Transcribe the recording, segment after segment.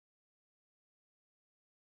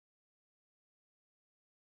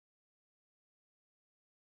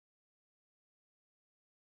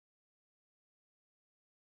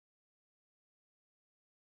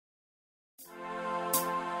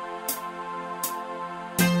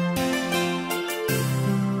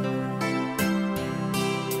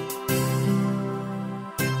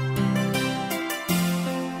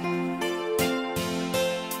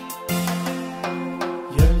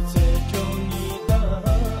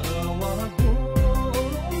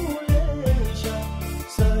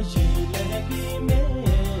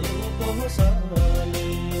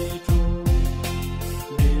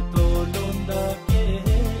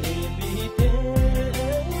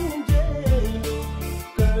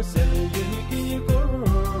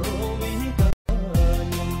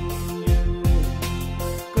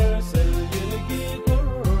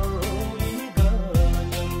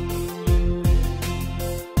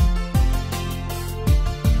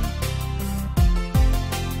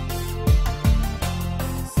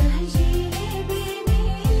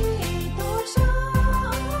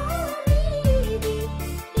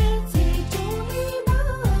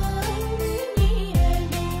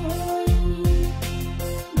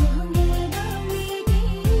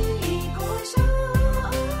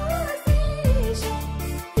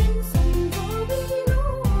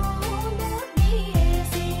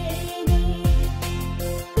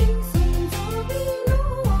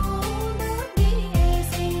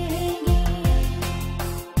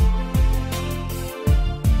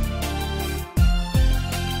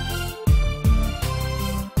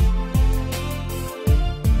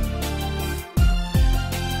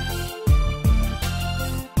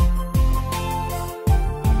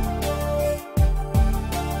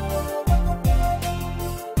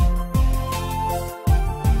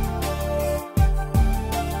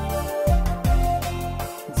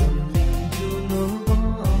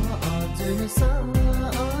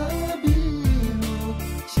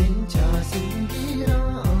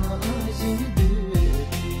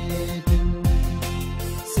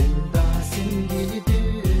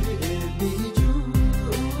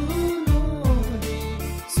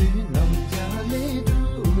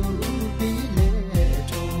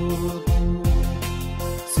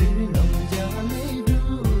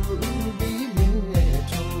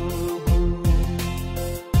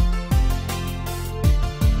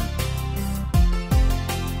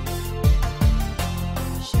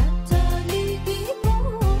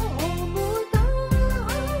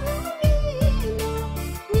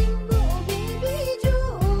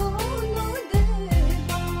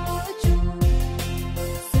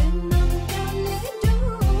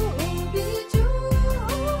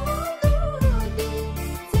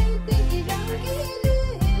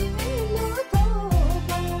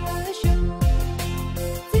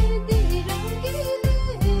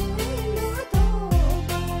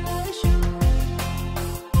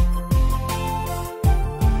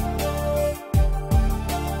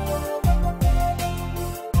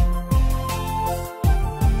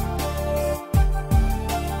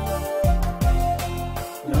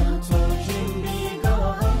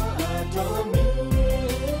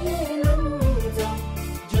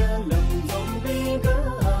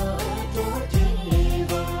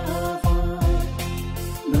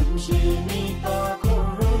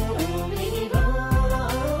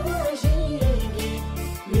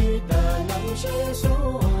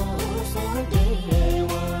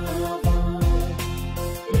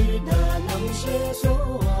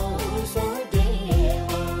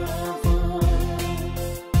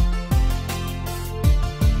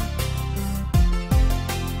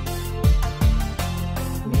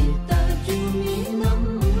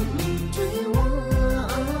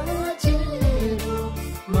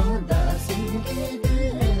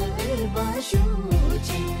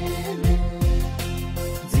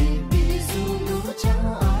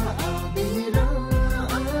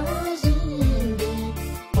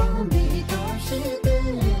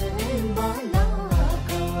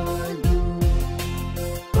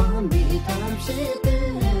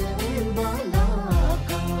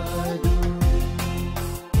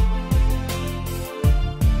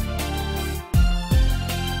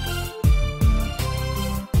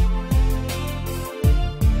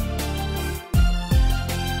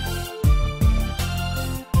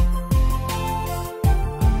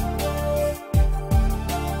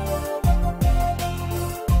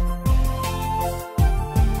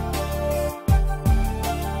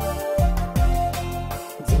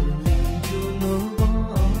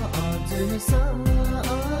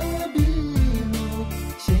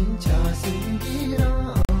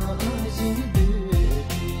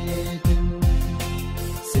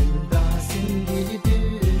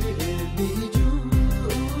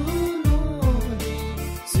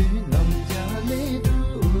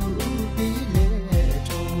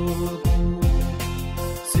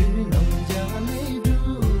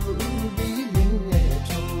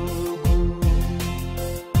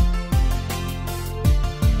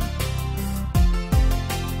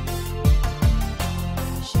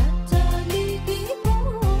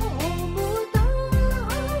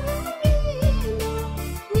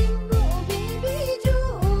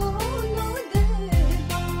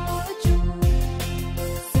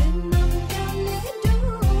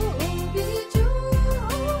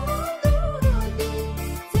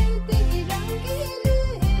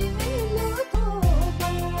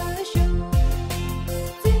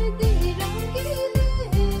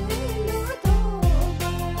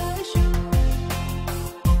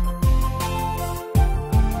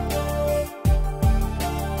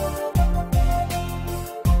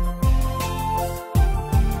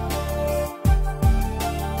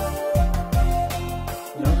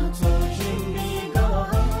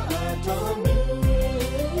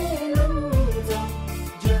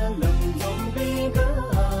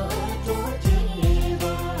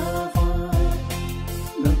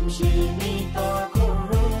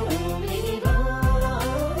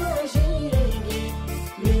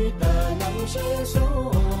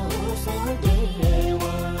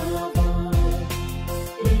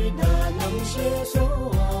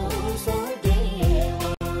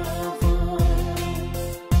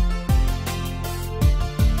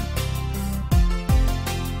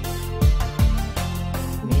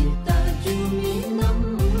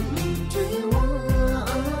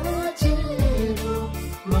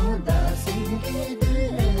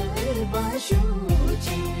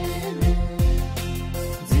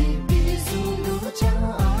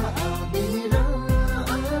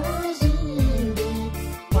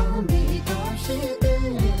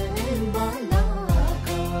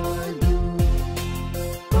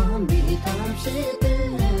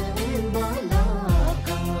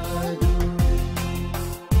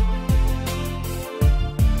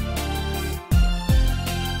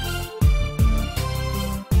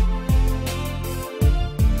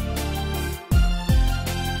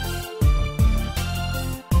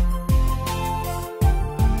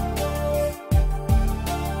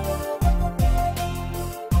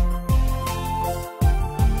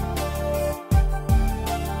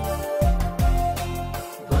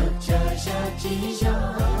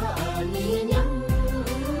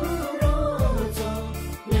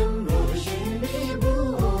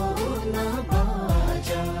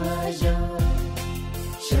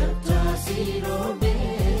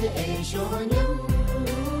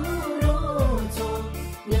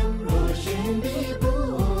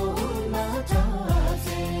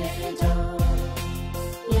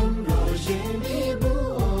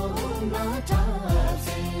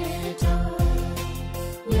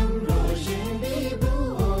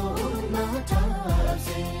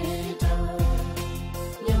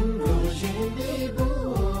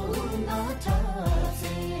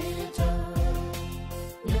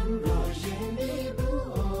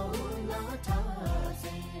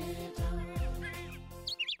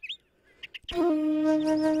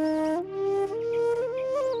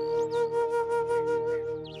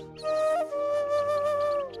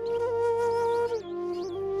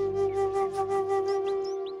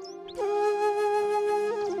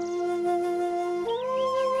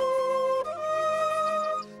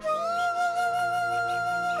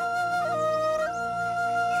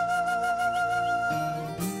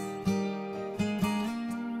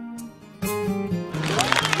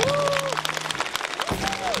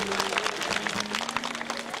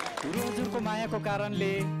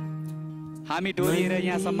कारणले हामी डोलिएर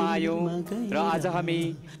यहाँसम्म आयौँ र आज हामी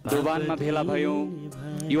भुटानमा भेला भयौँ,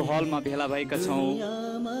 यो हलमा भेला भएका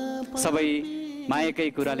छौँ। सबै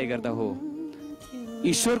मायाकै कुराले गर्दा हो।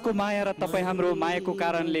 ईश्वरको माया र तपाईँ हाम्रो मायाको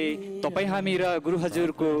कारणले तपाईँ हामी र गुरु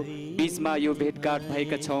हजुरको बीचमा यो भेटघाट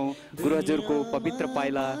भएका छौँ। गुरु हजुरको पवित्र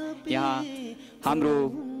पाइला यहाँ हाम्रो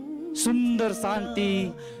सुन्दर शान्ति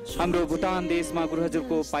हाम्रो भुटान देशमा गुरु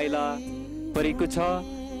हजुरको पाइला परेको छ।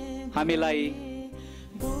 हामीलाई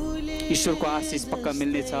ईश्वरको आशिष पक्का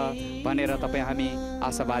मिल्नेछ भनेर तपाईँ हामी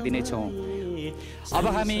आशावादी नै छौँ। अब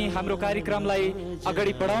हामी हाम्रो कार्यक्रमलाई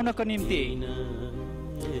अगाडि बढाउनको निम्ति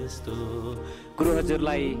गुरु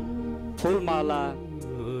हजुरलाई फुलमाला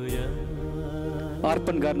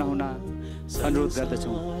अर्पण गर्न हुन अनुरोध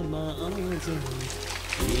गर्दछौँ।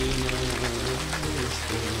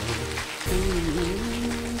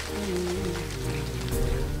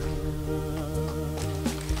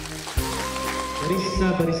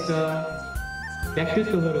 वरिष्ठ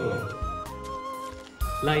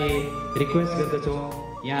व्यक्तित्वहरूलाई रिक्वेस्ट गर्दछौँ,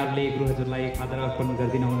 यहाँहरूले गुरु हजुरलाई खादर अर्पण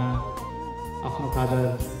गरिदिनु हुन, आफ्नो खादर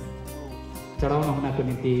चढाउन हुनको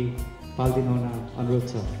निम्ति पाल्दिनु हुन अनुरोध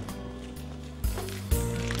छ।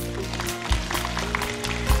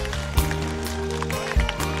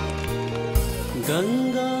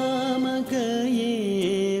 गङ्गामा गए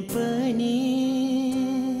पनि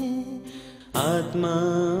आत्मा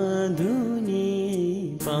धुने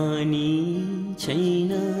पानी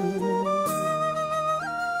छैन।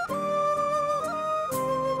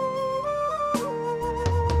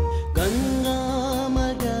 गङ्गामा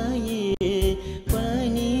गए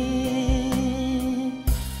पनि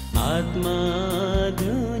आत्मा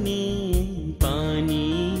धुने पानी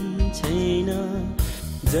छैन।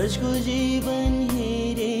 जसको जीवन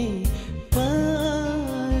हेरे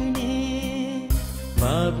पनि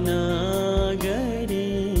भावना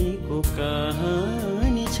गरेको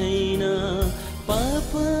कहानी छैन।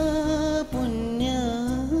 पाप पुण्य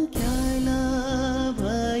ख्याल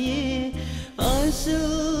भए असु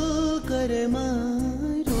कर्म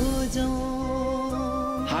रोजौँ।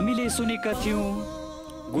 हामीले सुनेका थियौँ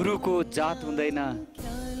गुरुको जात हुँदैन,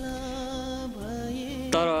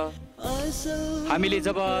 तर हामीले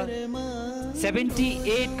जब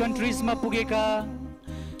 78 कन्ट्रिजमा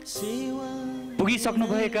पुगिसक्नु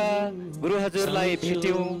भएका गुरु हजुरलाई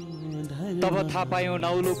भेट्यौँ, तब थाहा पायौँ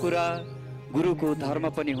नौलो कुरा गुरुको धर्म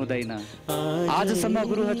पनि हुँदैन। आजसम्म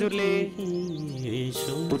गुरु हजुरले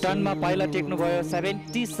भुटानमा पाइला टेक्नु भयो।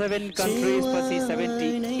 77 कन्ट्रिज पछि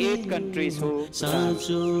 78 कन्ट्रिज हो।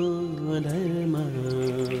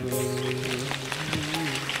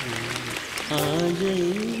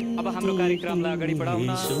 अब हाम्रो कार्यक्रमलाई अगाडि बढाउन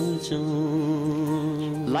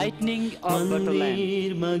लाइटनिङ अफ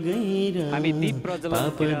बटरल्यान्ड हामी दीप प्रज्वलन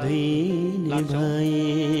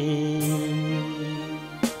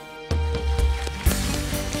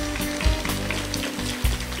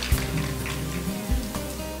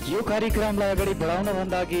यो कार्यक्रमलाई अगाडि बढाउन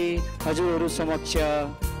भन्दा अघि हजुरहरू समक्ष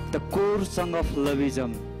द कोर सङ अफ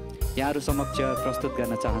लभिजम यहाँहरू समक्ष प्रस्तुत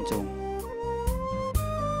गर्न चाहन्छौँ।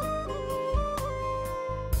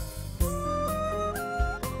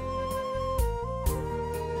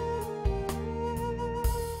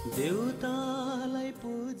 देवतालाई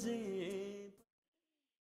पूजे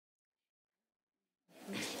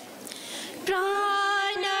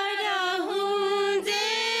प्राण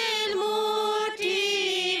रहून्जेल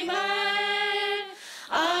मुठीभर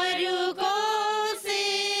अरूको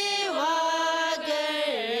सेवा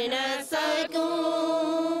गर्न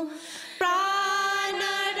सकूं। प्राण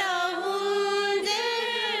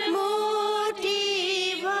रहून्जेल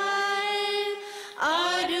मुठीभर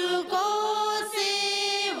अरूको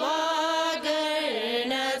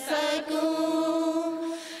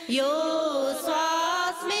यो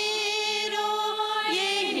श्वास मेरो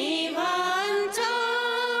यही भन्छ,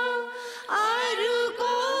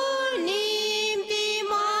 अरूको निम्ति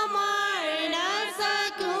म मर्न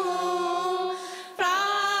सकूं।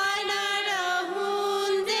 प्राण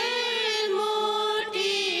रहून्जेल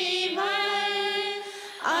मुठीभर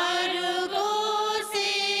अरूको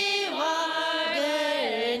सेवा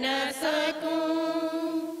गर्न सकूं।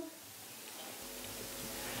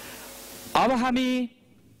 अब हामी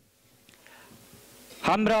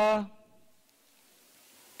हाम्रा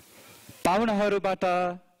पाहुनाहरूबाट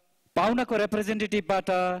पाहुनाको रिप्रेजेन्टेटिभबाट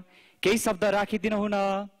केही शब्द राखिदिनु हुन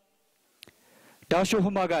Dassault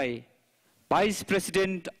Humagai vice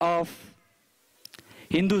president of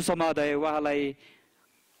Hindu समुदाय उहाँलाई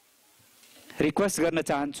रिक्वेस्ट गर्न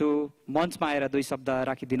चाहन्छु, मञ्चमा आएर दुई शब्द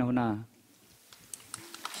राखिदिनु हुन।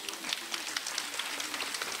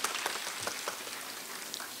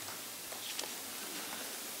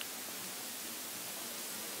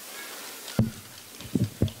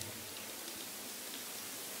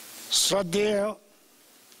 श्रद्धेय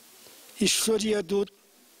ईश्वरीय दूत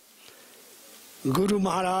गुरु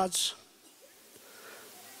महाराज,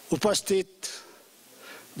 उपस्थित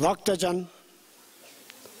भक्तजन,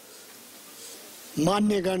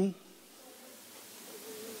 मान्यगण,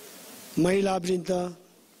 महिलावृन्द,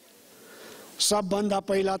 सबभन्दा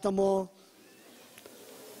पहिला त म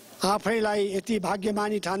आफैलाई यति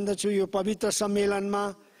भाग्यमानी ठान्दछु यो पवित्र सम्मेलनमा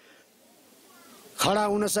खडा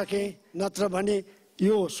हुन सके, नत्र भने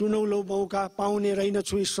यो सुनौलो मौका पाउने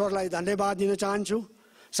रहेनछु। ईश्वरलाई धन्यवाद दिन चाहन्छु।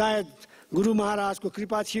 सायद गुरु महाराजको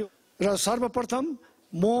कृपा थियो। र सर्वप्रथम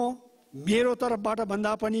म मेरो तर्फबाट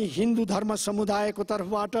भन्दा पनि हिन्दू धर्म समुदायको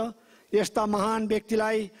तर्फबाट यस्ता महान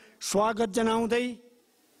व्यक्तिलाई स्वागत जनाउँदै,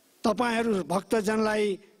 तपाईहरू भक्तजनलाई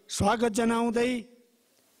स्वागत जनाउँदै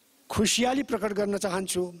खुसियाली प्रकट गर्न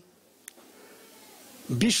चाहन्छु।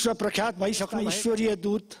 विश्व प्रख्यात भइसक्नु ईश्वरीय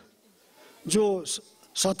दूत जो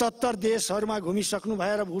 77 देशहरूमा घुमिसक्नु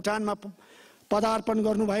भएर भुटानमा पदार्पण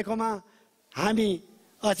गर्नुभएकोमा हामी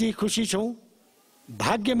अति खुसी छौँ,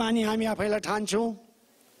 भाग्यमानी हामी आफैलाई ठान्छौँ।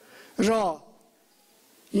 र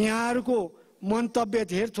यहाँहरूको मन्तव्य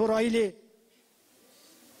धेर थोर अहिले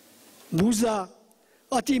बुझ्दा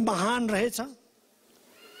अति महान रहेछ।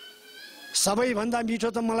 सबैभन्दा मिठो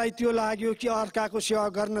त मलाई त्यो लाग्यो कि अर्काको सेवा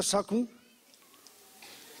गर्न सकूँ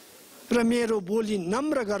र मेरो बोली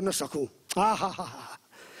नम्र गर्न सकूँ। आहा,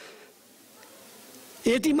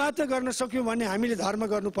 यति मात्र गर्न सक्यौँ भने हामीले धर्म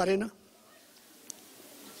गर्नु परेन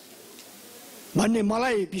भन्ने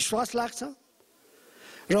मलाई विश्वास लाग्छ।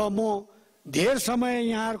 र म धेर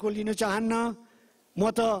समय यहाँहरूको लिन चाहन्न।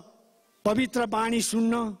 म त पवित्र बाणी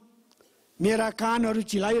सुन्न मेरा कानहरू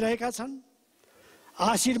चिलाइरहेका छन्।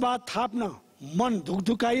 आशीर्वाद थाप्न मन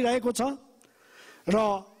धुकधुकाइरहेको छ। र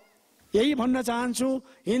यही भन्न चाहन्छु,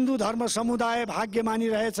 हिन्दू धर्म समुदाय भाग्यमानी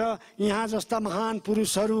रहेछ। यहाँ जस्ता महान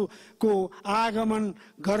पुरुषहरूको आगमन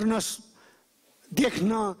गर्न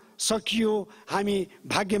देख्न सकियो, हामी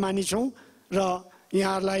भाग्यमानी छौँ। र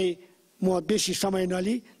यहाँहरूलाई म बेसी समय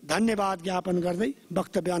नलिई धन्यवाद ज्ञापन गर्दै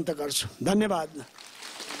वक्तव्य अन्त गर्छु। धन्यवाद।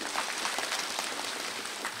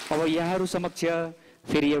 अब यहाँहरू समक्ष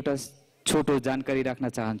फेरि एउटा छोटो जानकारी राख्न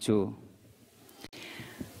चाहन्छु।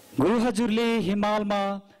 गुरु हजुरले हिमालमा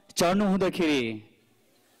चढ्नु हुँदाखेरि,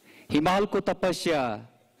 हिमालको तपस्या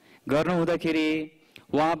गर्नु हुँदाखेरि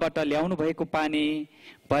उहाँबाट ल्याउनु भएको पानी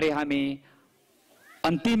परे हामी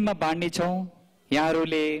अन्तिममा बाँड्नेछौँ।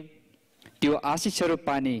 यहाँहरूले त्यो आशिष स्वरूप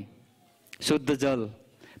पानी, शुद्ध जल,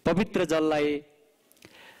 पवित्र जललाई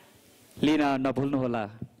लिन नभुल्नुहोला।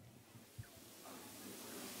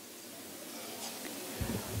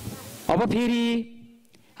 अब फेरि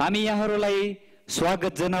हामी यहाँहरूलाई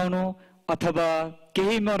स्वागत जनाउनु अथवा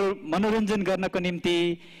केही मनोरञ्जन गर्नको निम्ति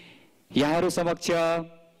यहाँहरू समक्ष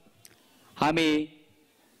हामी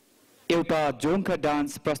एउटा जोङ्खा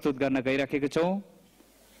डान्स प्रस्तुत गर्न गइराखेका छौँ।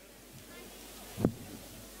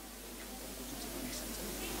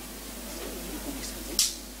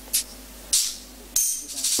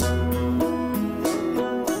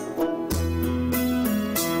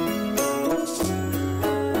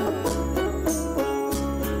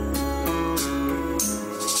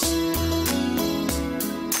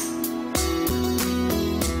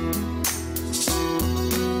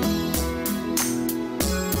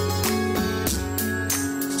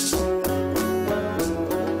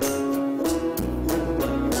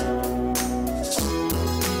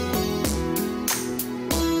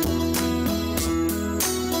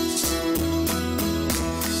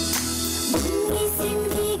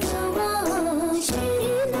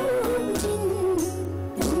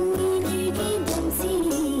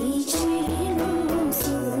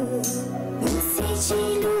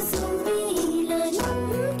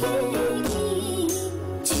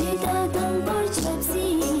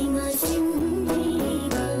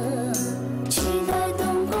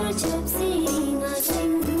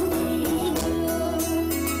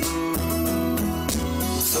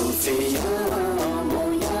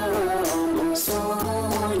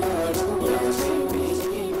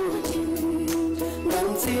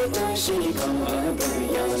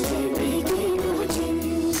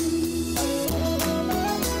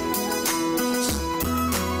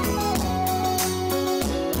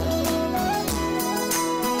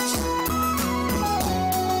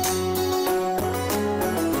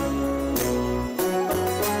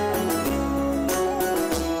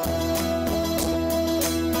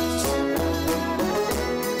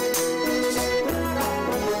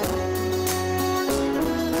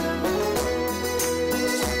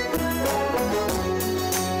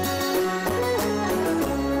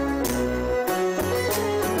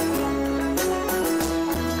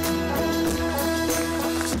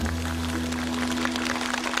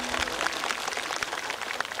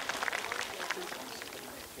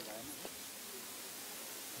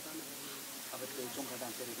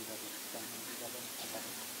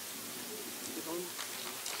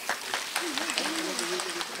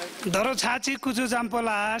 धरो छाची कुचु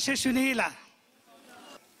जाम्पोला से सुनिला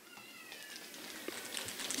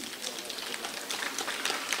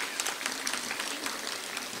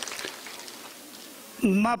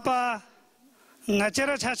मापा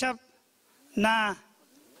ngachera chachap na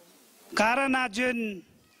karana jun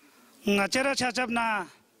ngachera chachap na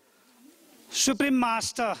Supreme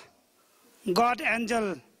Master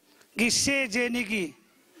Godangel gi se jeni gi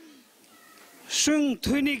sung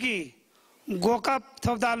thuni gi gokap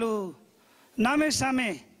thobdalu name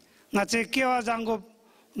same ngache kewa jango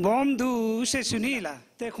bom du se sunila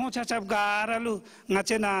te kho chachap garalu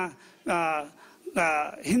ngache na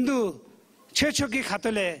Hindu छेछो की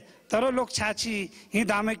खातले तरो लोग छाची ही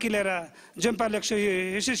दामे किलेरा Zampa लेक्सो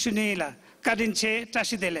ये सुनीला कादिन छे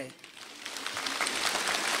टासी देले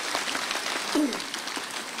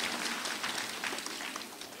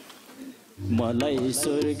मलाई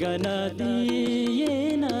स्वर्ग नदिए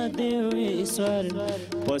न देऊ ईश्वर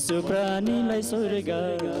पशु प्राणीलाई स्वर्ग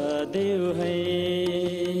देऊ है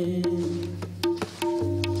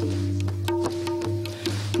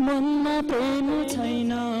मनमा प्रेम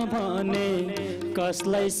छैन भने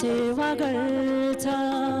कसलाई सेवा गर्छ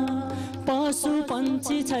पशु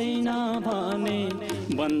पन्छी छैन भने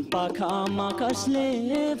वनपाखामा कसले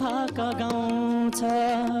भाका गाउँछ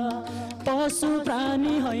पशु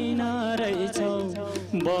प्राणी होइन रहेछौ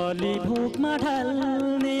बलि भोकमा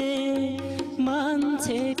ढल्ने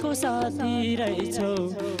मान्छेको साथी रहेछौ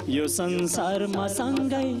यो संसारमा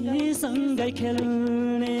सँगै सँगै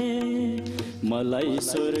खेल्ने मलाई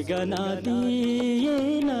स्वर्ग नदिए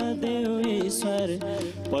न देऊ ईश्वर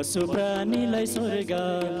पशु प्राणीलाई स्वर्ग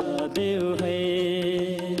देऊ है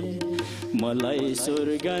मलाई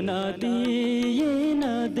स्वर्ग नदिए न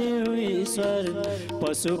देऊ ईश्वर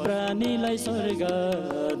पशु प्राणीलाई स्वर्ग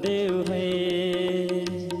देऊ है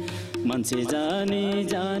मान्छे जानी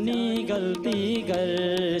जानी गल्ती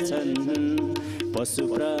गर्छन् पशु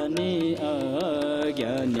प्राणी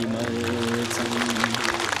अज्ञानी मर्छन्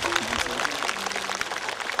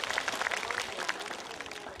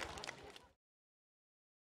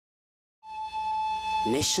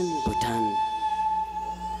नेशन भुटान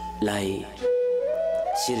लाई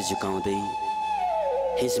शिर झुकाउँदै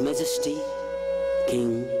हिज मेजेस्टी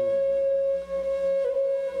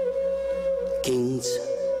किङ्स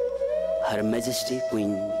हर मेजेस्टी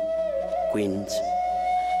क्वीन्स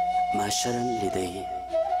मा शरण लिँदै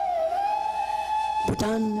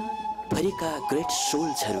भुटान भरिका ग्रेट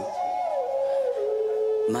सोल्सहरू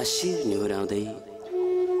मा शिर निहुराउँदै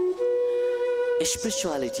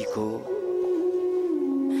स्पिरिचुअलिटीको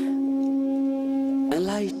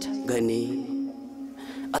एनलाइट गर्ने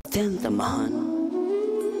अत्यन्त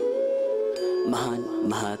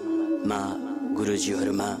महात्मा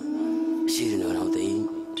गुरुजीहरूमा शिर निहुराउँदै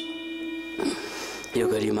यो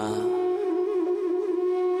गरिमा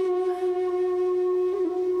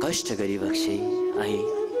कष्ट गरी बक्से आई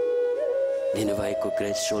दिनुभएको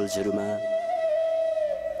ग्रेट सोल्सहरूमा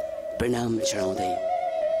प्रणाम चढाउँदै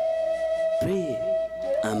प्रिय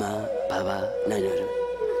आमा बाबा नानीहरू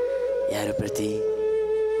यहाँहरूप्रति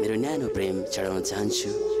मेरो न्यानो प्रेम चढाउन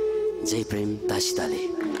चाहन्छु जय प्रेम तासिताले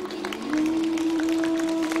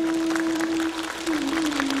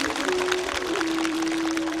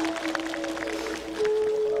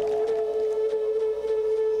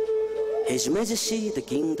His Majesty the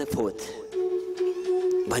King the Fourth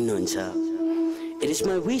भन्नुहुन्छ It is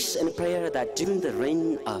my wish and prayer that during the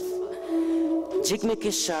reign of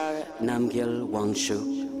Jigmekeshar Namgyal Wangshu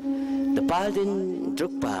the Paladin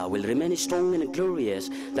Drukpa will remain strong and glorious,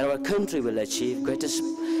 that our country will achieve greatest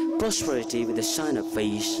prosperity with the shine of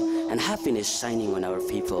peace and happiness shining on our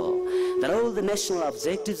people, that all the national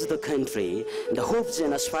objectives of the country, the hopes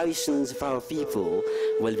and aspirations of our people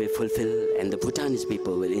will be fulfilled, and the Bhutanese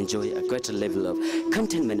people will enjoy a greater level of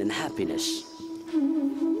contentment and happiness.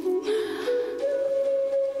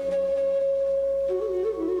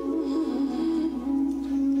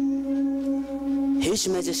 His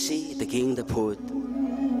Majesty the King the Fourth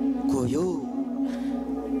को यो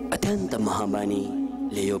अत्यन्त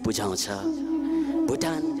महामानीले यो बुझाउँछ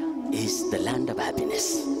Bhutan is the land of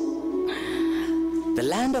happiness. The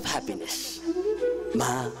land of happiness मा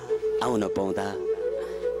आउन पाउँदा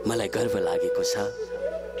मलाई गर्व लागेको छ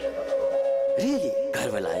रियली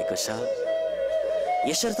गर्व लागेको छ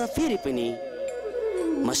यसर्थ फेरि पनि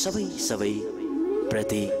म सबै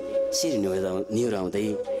प्रति शिर निहुराउँदै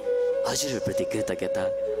हजुरप्रति कृतज्ञता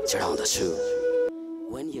चढाउँदछु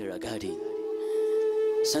 1 year अगाडि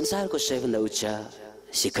संसारको सबैभन्दा उच्च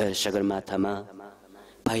शिखर सगरमाथामा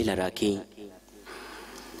पाइला राखी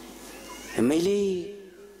मैले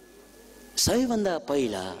सबैभन्दा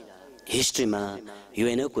पहिला हिस्ट्रीमा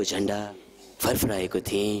युएनओ को झण्डा फरफराएको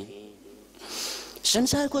थिएँ।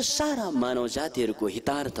 संसारको सारा मानव जातिहरूको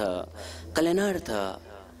हितार्थ कल्याणार्थ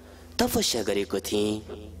तपस्या गरेको थिएँ।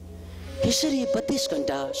 यसरी 32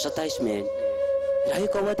 घण्टा 27 मिनट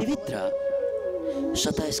रहेको अवधिभित्र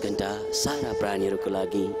 27 घण्टा सारा प्राणीहरूको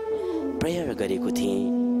लागि प्रेयर गरेको थिएँ,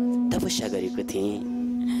 तपस्या गरेको थिएँ।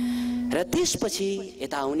 र त्यसपछि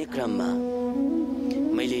यता आउने क्रममा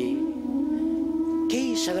मैले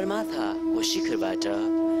केही सगरमाथाको शिखरबाट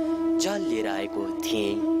जल लिएर आएको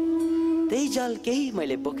थिएँ। त्यही जल केही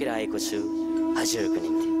मैले बोकेर आएको छु हजुरको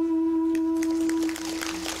निम्ति।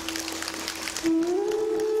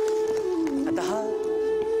 अतः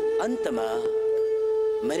अन्तमा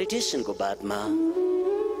मेडिटेसनको बादमा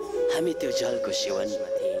हामी त्यो जलको सेवन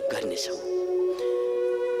गर्नेछौँ।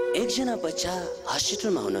 एकजना बच्चा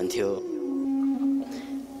हस्पिटलमा हुनुहुन्थ्यो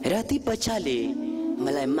र ती बच्चाले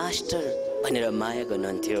मलाई मास्टर भनेर माया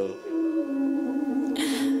गर्नुहुन्थ्यो।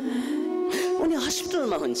 उनी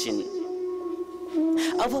हस्पिटलमा हुन्छन्,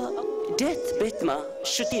 अब डेथ बेडमा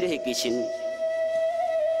सुतिरहेकी छिन्।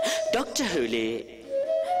 डाक्टरहरूले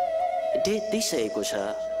डेथ दिइसकेको छ।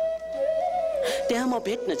 त्यहाँ म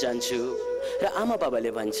भेट्न जान्छु र आमा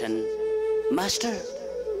बाबाले भन्छन्, मास्टर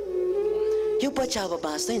यो बच्चा अब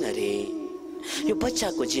बाँच्दैन रे, यो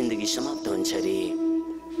बच्चाको जिन्दगी समाप्त हुन्छ रे।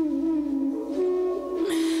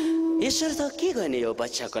 यसर्थ के गर्ने यो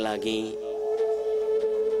बच्चाको लागि,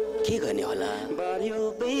 के गर्ने होला? But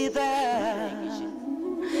you'll be there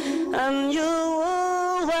and you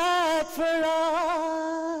will wait for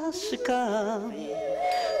us to come.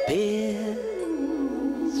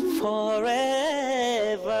 Peace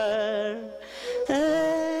forever,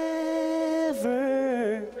 ever,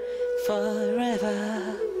 forever.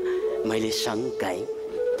 मैले सङ्ग गाएँ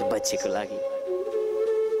त्यो बच्चीको लागि।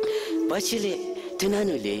 बच्चीले, त्यो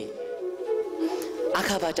नानुले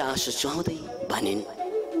आँखाबाट आँसु चुहाउँदै भनिन्,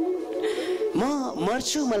 म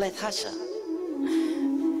मर्छु, मलाई थाहा छ,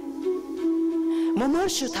 म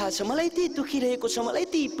मर्छु थाहा छ, मलाई यति दुखिरहेको छ, मलाई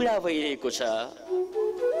यति पीडा भइरहेको छ।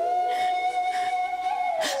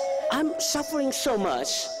 I'm suffering so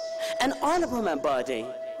much and all over my body,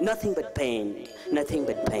 nothing but pain, nothing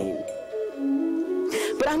but pain.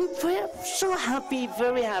 But I'm so happy,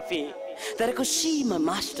 very happy that I could see my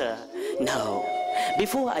master now.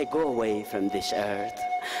 Before I go away from this earth,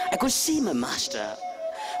 I could see my master.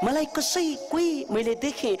 मलाई कसै कोही मैले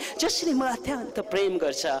देखेँ जसले मलाई अत्यन्त प्रेम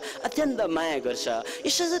गर्छ, अत्यन्त माया गर्छ।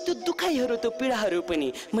 यसरी त्यो दुखाइहरू, त्यो पीडाहरू पनि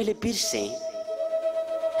मैले बिर्सेँ।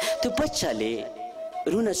 त्यो बच्चाले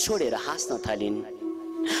रुन छोडेर हाँस्न थालिन्।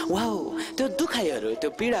 वाउ, त्यो दुखाइहरू, त्यो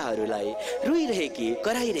पीडाहरूलाई रोइरहेकी,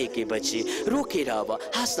 कराइरहेकी बच्ची रोकेर अब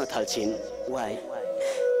हाँस्न थाल्छिन्। वाइ?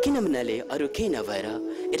 किनभने अरू केही नभएर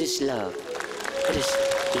it is love, it is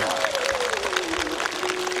love.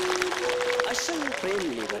 असल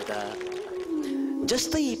प्रेमले गर्दा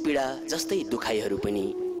जस्तै पीडा, जस्तै दुखाइहरू पनि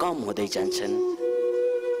कम हुँदै जान्छन्,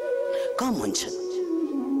 कम हुन्छन्।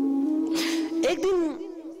 एक दिन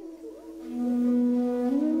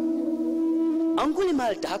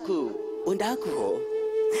अङ्गुलीमाल डाकु, ऊ डाकु हो,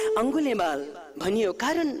 अङ्गुलीमाल भनियो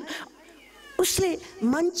कारण उसले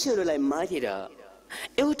मान्छेहरूलाई मारेर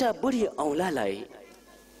एउटा बुढी औँलालाई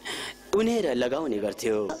उनेर लगाउने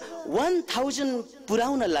गर्थ्यो। 1000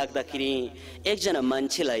 पुर्याउन लाग्दाखेरि एकजना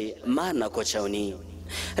मान्छेलाई मार्न खोज्छौनी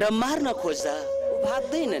र मार्न खोज्दा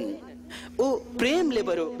भाग्दैनन्, ऊ प्रेमले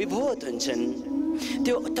बरु विभोत हुन्छन्।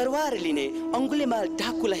 त्यो तरवार लिने अङ्गुलीमाल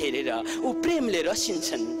डाकुलाई हेरेर ऊ प्रेमले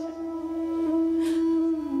रसिन्छन्,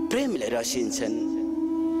 प्रेमले रसिन्छन्,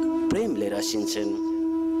 प्रेमले रसिन्छन्।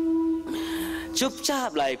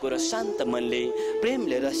 चुपचाप लागेको र शान्त मनले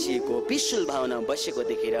प्रेमले रसिएको विशुल भावना बसेको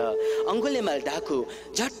देखेर अङ्गुलीमाल डाकु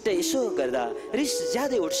झट्टै यसो गर्दा रिस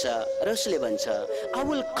ज्यादै उठ्छ र उसले भन्छ, I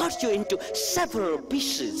will cut you into several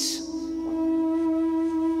pieces.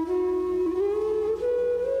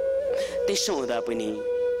 त्यसो हुँदा पनि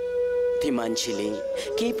ती मान्छेले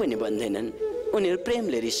केही पनि भन्दैनन्। उनीहरू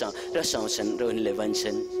प्रेमले रसाउँछन् र उनीहरूले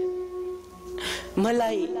भन्छन्,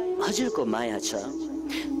 मलाई हजुरको माया छ,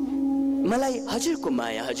 मलाई हजुरको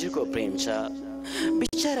माया, हजुरको प्रेम छ।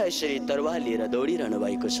 बिचारा यसरी तरवार लिएर दौडिरहनु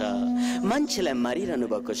भएको छ, मान्छेलाई मारिरहनु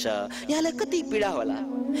भएको छ। यहाँलाई कति पीडा होला,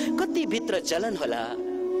 कति भित्र जलन होला।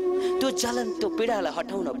 त्यो जलन, त्यो पीडालाई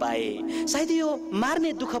हटाउन पाए सायद यो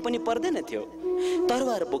मार्ने दुःख पनि पर्दैन थियो।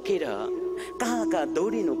 तरवार बोकेर कहाँ कहाँ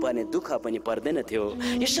दौडिनु पर्ने दुःख पनि पर्दैन थियो।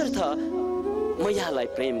 यसर्थ म यहाँलाई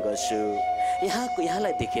प्रेम गर्छु,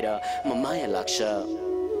 यहाँलाई देखेर म माया लाग्छ।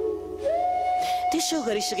 त्यसो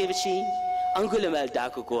गरिसकेपछि अङ्गुलीमाल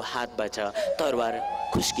डाकुको हातबाट तरवार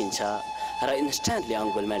खुस्किन्छ र इन्स्ट्यान्टली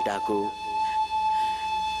अङ्गुलीमाल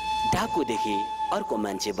डाकुदेखि अर्को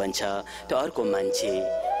मान्छे बन्छ। त्यो अर्को मान्छे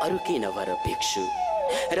अरू केही नभएर भिक्षु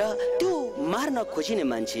र त्यो मार्न खोजिने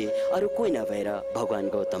मान्छे अरू कोही नभएर भगवान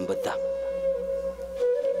गौतम बुद्ध।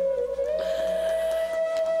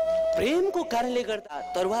 प्रेमको कारणले गर्दा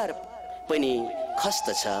तरवार पनि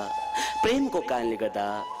खस्दछ, प्रेमको कारणले गर्दा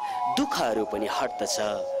दुःखहरू पनि हट्दछ,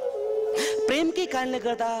 प्रेमकै कारणले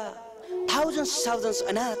गर्दा थाउजन्ड्स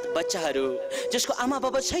अनाथ बच्चाहरू जसको आमा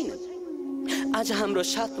बाबा छैनन् आज हाम्रो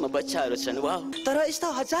साथमा बच्चाहरू छन्। वाह, तर यस्ता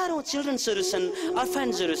हजारौं चिल्ड्रन्सहरू छन्,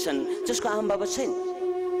 अर्फान्सहरू छन् जसको आमा बाबा छैन।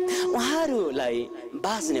 उहाँहरूलाई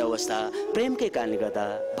बाँच्ने अवस्था प्रेमकै कारणले गर्दा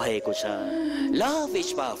भएको छ। Love is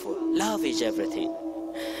powerful, love is everything.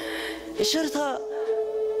 यसर्थ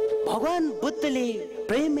भगवान बुद्धले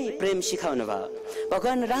प्रेमै प्रेम सिकाउनु भयो,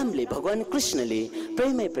 भगवान रामले भगवान कृष्णले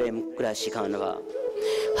प्रेमै प्रेम कुरा सिकाउनु भयो।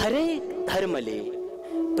 हरेक धर्मले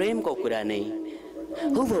प्रेमको कुरा नै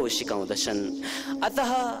हुबहु सिकाउँदछन्।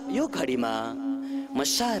 अतः यो घडीमा म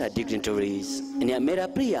सारा डिग्निटरीज अनि मेरा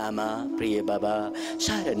प्रिय आमा प्रिय बाबा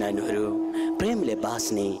सारा नानीहरू प्रेमले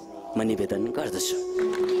बाँच्ने म निवेदन गर्दछु।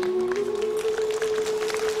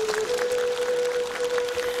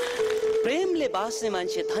 प्रेमले बाँच्ने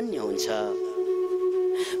मान्छे धन्य हुन्छ,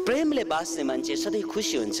 प्रेमले बाँच्ने मान्छे सधैँ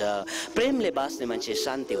खुसी हुन्छ, प्रेमले बाँच्ने मान्छे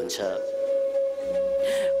शान्ति हुन्छ।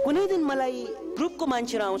 कुनै दिन मलाई ग्रुपको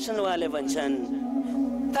मान्छेहरू आउँछन्, उहाँले भन्छन्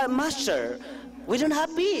master we don't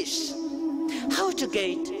have peace, how to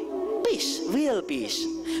get peace, real peace,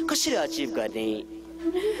 कसरी अचिभ गर्ने?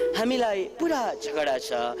 हामीलाई पुरा झगडा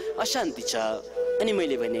छ, अशान्ति छ। अनि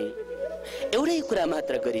मैले भने एउटै कुरा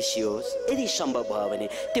मात्र गरिसियोस्, यदि सम्भव भयो भने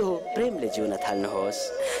त्यो प्रेमले जिउन थाल्नुहोस्,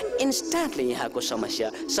 इन्स्ट्यान्टली यहाँको समस्या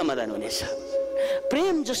समाधान हुनेछ।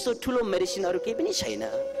 प्रेम जस्तो ठुलो मेडिसिन अरू केही पनि छैन।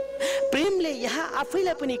 प्रेमले यहाँ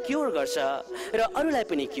आफैलाई पनि क्योर गर्छ र अरूलाई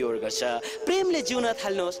पनि क्योर गर्छ। प्रेमले जिउन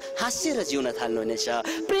थाल्नुहोस्, हाँसेर जिउन थाल्नुहुनेछ।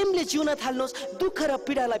 प्रेमले जिउन थाल्नुहोस्, दुःख र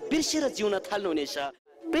पीडालाई बिर्सेर जिउन थाल्नुहुनेछ।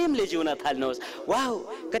 प्रेमले जिउन थाल्नुहोस्, वाउ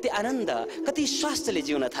कति आनन्द कति स्वास्थ्यले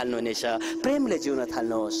जिउन थाल्नुहुनेछ। प्रेमले जिउन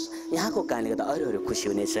थाल्नुहोस्, यहाँको कारणले गर्दा अरूहरू खुसी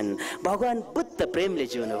हुनेछन्। भगवान बुद्ध प्रेमले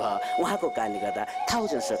जिउनु भयो, उहाँको कारणले गर्दा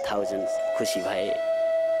थाउजन्ड्स खुसी भए।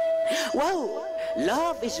 Wow,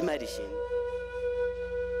 love is medicine.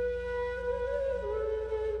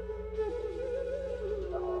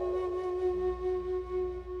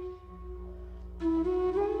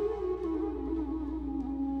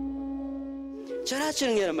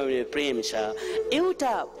 चराचुरुङ्गीहरूमा प्रेम छ।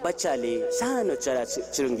 एउटा बच्चाले सानो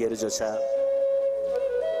चराचुरुङ्गीहरू जो छ,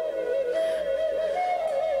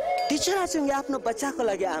 ती चराचुरुङ्गी आफ्नो बच्चाको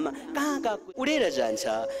लागि आमा कहाँ कहाँ उडेर जान्छ,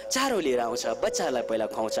 चारो लिएर आउँछ, बच्चालाई पहिला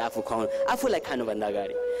खुवाउँछ, आफूलाई खानुभन्दा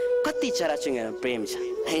अगाडि। कति चराचुरुङ्गीहरूमा प्रेम छ,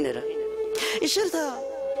 होइन र? यसर्थ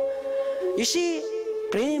यसै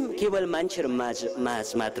प्रेम केवल मान्छेहरू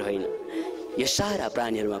माझ मात्र होइन, यो सारा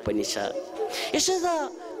प्राणीहरूमा पनि छ। यसर्थ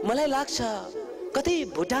मलाई लाग्छ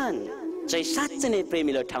कतै भुटान चाहिँ साँच्चै नै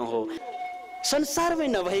प्रेमिलो ठाउँ हो। संसारमै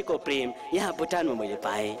नभएको प्रेम यहाँ भुटानमा मैले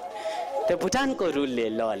पाएँ। त्यो भुटानको रुलले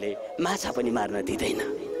लले माछा पनि मार्न दिँदैन।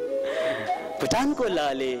 भुटानको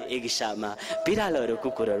लले एक हिसाबमा बिरालोहरू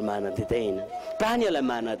कुकुरहरू मार्न दिँदैन, प्राणीहरूलाई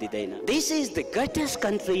मार्न दिँदैन। This is the greatest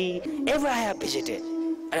country ever I have visited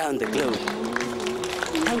around the globe.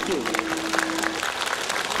 Thank you.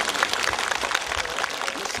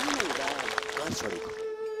 घर छोडेको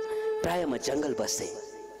प्राय म जङ्गल बस्थे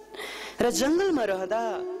र जङ्गलमा रहँदा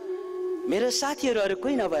मेरो साथीहरू अरू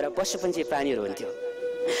कोही नभएर पशुपन्छी प्राणीहरू हुन्थ्यो।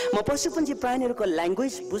 म पशुपन्छी प्राणीहरूको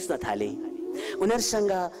ल्याङ्ग्वेज बुझ्न थालेँ,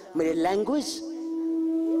 उनीहरूसँग मैले ल्याङ्ग्वेज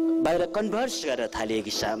बाहिर कन्भर्स गर्न थालेँ। एक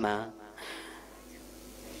हिसाबमा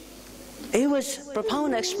इट वाज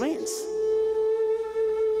प्रोफाउन्ड एक्सपिरियन्स।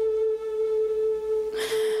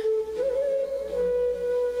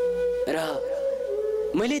 र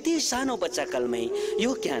मैले ती सानो बच्चाकालमै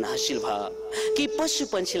यो ज्ञान हासिल भयो कि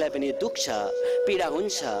पशु पन्छीलाई पनि दुख्छ, पीडा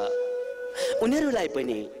हुन्छ, उनीहरूलाई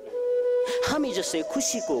पनि हामी जस्तै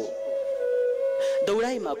खुसीको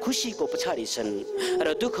दौडाइमा खुसीको पछाडि छन् र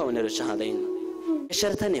दुःख उनीहरू चाहँदैन।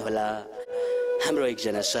 यसर्थ नै होला हाम्रो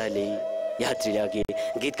एकजना सहेली यात्रीले अघि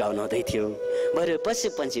गीत गाउनु हुँदै थियो, बरु पशु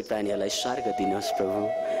पन्छी प्राणीहरूलाई स्वर्ग दिनुहोस् प्रभु,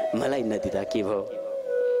 मलाई नदिँदा के भयो।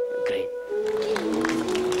 Great.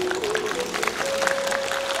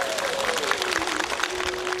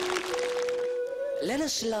 Let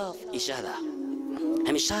us love each other.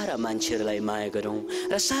 हामी सारा मान्छेहरूलाई माया गरौँ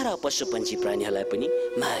र सारा पशुपन्छी प्राणीहरूलाई पनि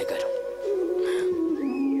माया गरौँ।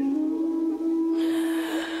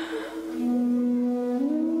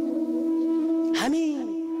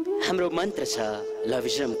 हाम्रो मन्त्र छ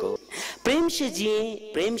लविज्म को, प्रेम से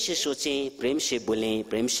जिए, प्रेम से सोचे, प्रेम से बोले,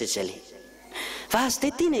 प्रेम से चले। बस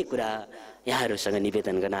त्यति नै कुरा यहाँहरूसँग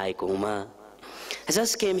निवेदन गर्न आएको हुँ म।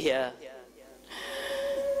 Just came here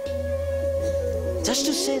Just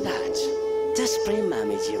to say that, just प्रेममा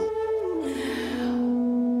हामी जियौँ।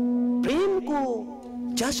 Premco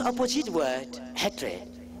just opposite word hatred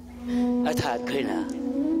अर्थात् घृणा।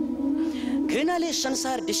 घृणाले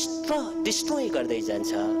संसार डिस्ट्रोय गर्दै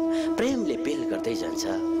जान्छ, प्रेमले बिल्ड गर्दै जान्छ।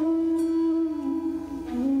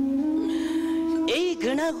 यही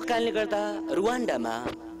घृणाको कारणले गर्दा रुवान्डामा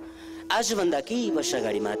आजभन्दा केही वर्ष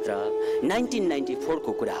अगाडि मात्र 1994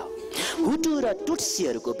 को कुरा हो, हुटु र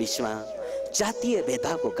टुट्सीहरूको बीचमा जातीय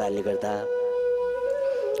भेदभावको कारणले गर्दा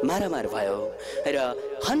मारामार भयो र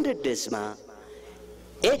 100 डेजमा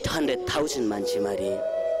 800,000 मान्छे मारिए।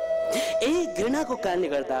 यही घृणाको कारणले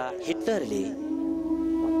गर्दा हिटलरले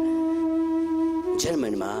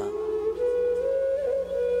जर्मनमा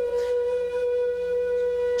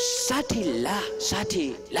 60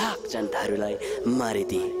 लाख जनताहरूलाई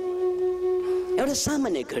मारिदिए, एउटा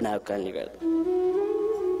सामान्य घृणाको कारणले गर्दा।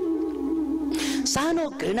 सानो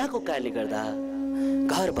घृणाको कारणले गर्दा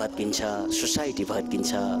घर भत्किन्छ, सोसाइटी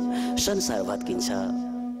भत्किन्छ, संसार भत्किन्छ।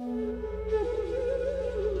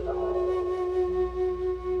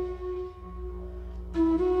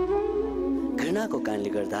 घृणाको कारणले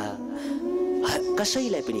गर्दा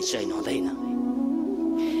कसैलाई पनि चैन हुँदैन।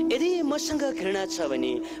 यदि मसँग घृणा छ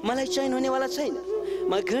भने मलाई चैन हुनेवाला छैन।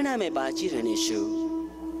 म घृणामै बाँचिरहनेछु,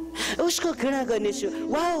 उसको घृणा गर्नेछु।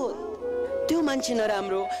 वाओ, त्यो मान्छे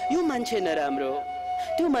नराम्रो, यो मान्छे नराम्रो,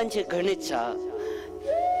 त्यो मान्छे घृणित छ,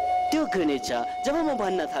 त्यो घृणित छ। जब म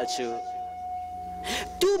भन्न थाल्छु,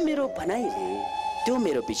 त्यो मेरो भनाइले, त्यो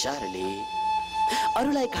मेरो विचारले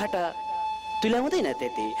अरूलाई घाटा तुल्याउँदैन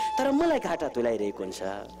त्यति, तर मलाई घाटा तुल्याइरहेको हुन्छ।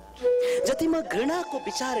 जति म घृणाको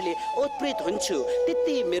विचारले ओतप्रेत हुन्छु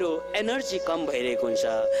त्यति मेरो एनर्जी कम भइरहेको हुन्छ,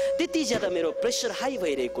 त्यति ज्यादा मेरो प्रेसर हाई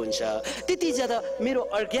भइरहेको हुन्छ, त्यति ज्यादा मेरो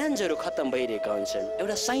अर्ग्यान्सहरू खत्तम भइरहेका हुन्छन्।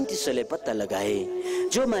 एउटा साइन्टिस्टले पत्ता लगाए,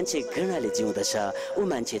 जो मान्छे घृणाले जिउँदछ ऊ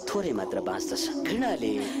मान्छे थोरै मात्र बाँच्दछ।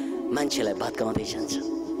 घृणाले मान्छेलाई भत्काउँदै जान्छ।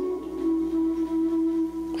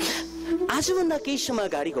 आजभन्दा केही समय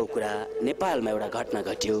अगाडिको कुरा, नेपालमा एउटा घटना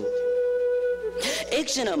घट्यो।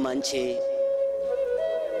 एकजना मान्छे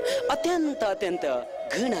अत्यन्त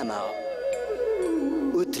घृणामा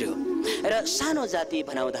उत्र्यो र सानो जाति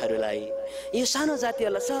भनाउँदाहरूलाई, यो सानो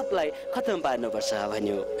जातिहरूलाई सबलाई खत्तम पार्नुपर्छ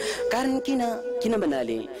भन्यो। कारण किन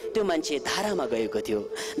भन्नाले त्यो मान्छे धारामा गएको थियो।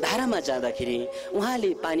 धारामा जाँदाखेरि उहाँले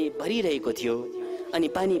पानी भरिरहेको थियो, अनि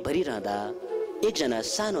पानी भरिरहँदा एकजना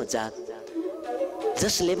सानो जात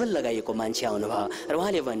जस लेभल लगाइएको मान्छे आउनुभयो र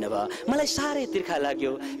उहाँले भन्नुभयो, मलाई साह्रै तिर्खा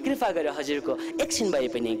लाग्यो, कृपा गरेर हजुरको एकछिन भए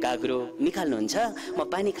पनि गाग्रो निकाल्नुहुन्छ, म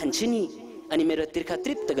पानी खान्छु नि, अनि मेरो तिर्खा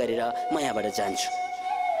तृप्त गरेर म यहाँबाट जान्छु।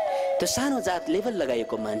 त्यो सानो जात लेभल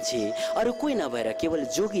लगाइएको मान्छे अरू कोही नभएर केवल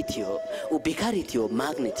जोगी थियो, ऊ भिखारी थियो,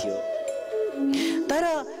 माग्ने थियो। तर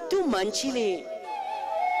त्यो मान्छेले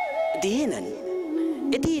दिएनन्।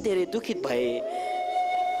 यति धेरै दुखित भए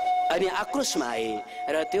अनि आक्रोशमा आए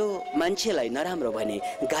र त्यो मान्छेलाई नराम्रो भने,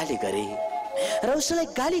 गाली गरे। र उसलाई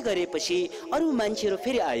गाली गरेपछि अरू मान्छेहरू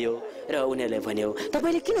फेरि आयो र उनीहरूले भन्यो,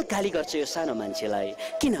 तपाईँले किन गाली गर्छ यो सानो मान्छेलाई?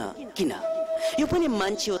 किन यो पनि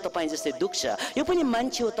मान्छे हो, तपाईँ जस्तै दुख्छ, यो पनि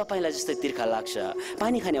मान्छे हो, तपाईँलाई जस्तै तिर्खा लाग्छ,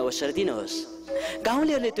 पानी खाने अवसर दिनुहोस्।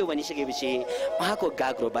 गाउँलेहरूले त्यो भनिसकेपछि उहाँको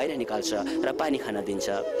गाग्रो बाहिर निकाल्छ र पानी खान दिन्छ।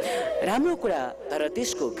 राम्रो कुरा, तर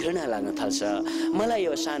त्यसको घृणा लाग्न थाल्छ। मलाई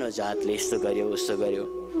यो सानो जातले यस्तो गर्यो, उस्तो गर्यो।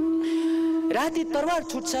 राति तरवार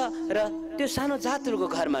छुट्छ र त्यो सानो जातहरूको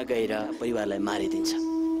घरमा गएर परिवारलाई मारिदिन्छ।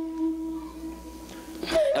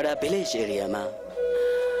 एउटा भिलेज एरियामा,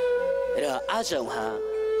 र आज उहाँ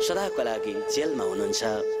सदाको लागि जेलमा हुनुहुन्छ,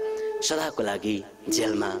 सदाको लागि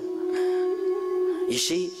जेलमा।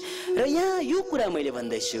 र यहाँ यो कुरा मैले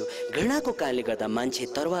भन्दैछु, घृणाको कारणले गर्दा मान्छे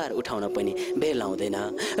तरवार उठाउन पनि बेल लाउँदैन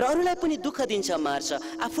र अरूलाई पनि दुःख दिन्छ, मार्छ,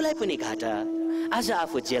 आफूलाई पनि घाटा। आज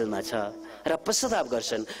आफू जेलमा छ र पश्चाताप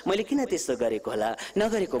गर्छन्, मैले किन त्यस्तो गरेको होला,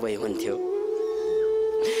 नगरेको भए हुन्थ्यो।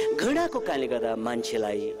 घृणाको कारणले गर्दा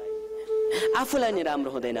मान्छेलाई आफूलाई नै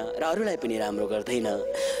राम्रो हुँदैन र अरूलाई पनि राम्रो गर्दैन।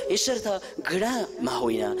 यसर्थ घृणामा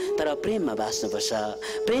होइन तर प्रेममा बाँच्नुपर्छ।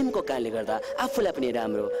 प्रेमको कारणले गर्दा आफूलाई पनि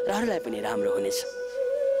राम्रो र अरूलाई पनि राम्रो हुनेछ।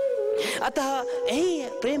 अतः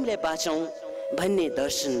यही प्रेमले बाँचौँ भन्ने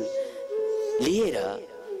दर्शन लिएर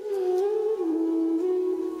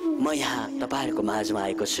म यहाँ तपाईँहरूको माझमा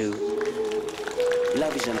आएको छु।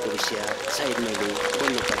 लभिजनको विषय सायद मैले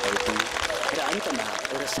बोल्नु पर्दैन र अन्तमा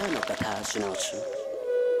एउटा सानो कथा सुनाउँछु।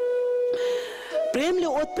 प्रेमले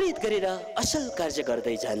ओतप्रेत गरेर असल कार्य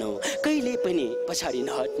गर्दै जानु, कहिले पनि पछाडि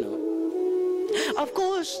नहट्नु।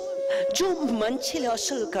 अफकोर्स जो मान्छेले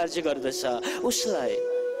असल कार्य गर्दछ उसलाई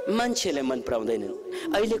मान्छेले मन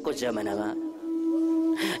पराउँदैनन्। अहिलेको जमानामा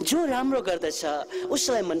जो राम्रो गर्दछ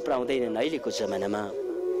उसलाई मन पराउँदैनन्। अहिलेको जमानामा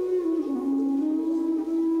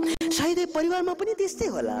सायदै परिवारमा पनि त्यस्तै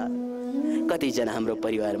होला। कतिजना हाम्रो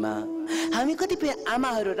परिवारमा हामी कतिपय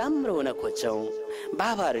आमाहरू राम्रो हुन खोज्छौँ,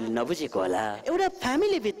 बाबाहरूले नबुझेको होला। एउटा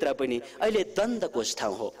फ्यामिली भित्र पनि अहिले द्वन्द्वको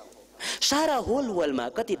ठाउँ हो। सारा होल वर्ल्डमा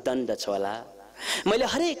कति द्वन्द्व छ होला। मैले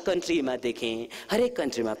हरेक कन्ट्रीमा देखेँ, हरेक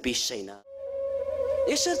कन्ट्रीमा पिस छैन।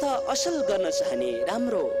 यसर्थ असल गर्न चाहने,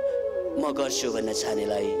 राम्रो म गर्छु भन्न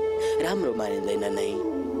चाहनेलाई राम्रो मानिँदैन नै,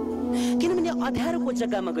 किनभने अँध्यारोको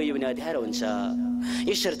जग्गामा गयो भने अँध्यारो हुन्छ।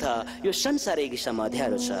 यसर्थ यो संसार एक किसिममा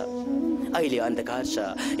अँध्यारो छ, अहिले अन्धकार छ।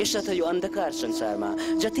 यसर्थ यो अन्धकार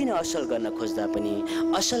संसारमा जति नै असल गर्न खोज्दा पनि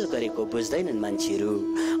असल गरेको बुझ्दैनन् मान्छेहरू,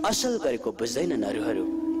 असल गरेको बुझ्दैनन् अरूहरू।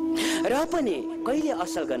 र पनि कहिले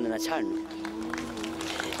असल गर्न नछाड्नु।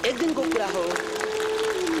 एक दिनको कुरा हो,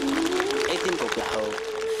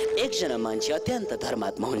 एकजना मान्छे अत्यन्त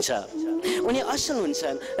धर्मात्मा हुन्छ, उनी असल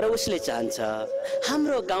हुन्छन् र उसले चाहन्छ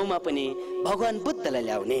हाम्रो गाउँमा पनि भगवान बुद्धलाई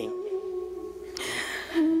ल्याउने,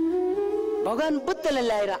 भगवान बुद्धलाई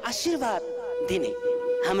ल्याएर आशीर्वाद दिने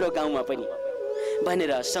हाम्रो गाउँमा पनि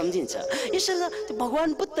भनेर सम्झिन्छ। यसर्थ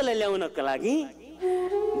भगवान बुद्धलाई ल्याउनको लागि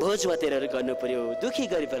भोज भतेरहरू गर्नु पर्यो, दुखी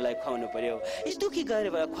गरिबहरूलाई खुवाउनु पर्यो। यस दुखी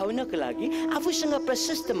गरिबहरूलाई खुवाउनको लागि आफूसँग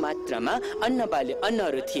प्रशस्त मात्रामा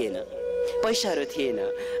अन्नहरू थिएन, पैसाहरू थिएन।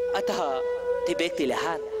 अतः त्यो व्यक्तिले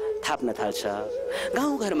हात थाप्न थाल्छ,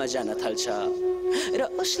 गाउँघरमा जान थाल्छ र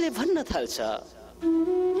उसले भन्न थाल्छ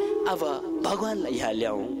अब भगवानलाई यहाँ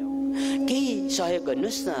ल्याउँ, केही सहयोग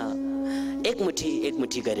गर्नुहोस् न,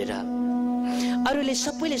 एकमुठी गरेर। अरूले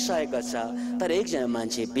सबैले सहयोग गर्छ, तर एकजना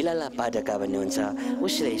मान्छे बिलाला पाडका भन्ने हुन्छ,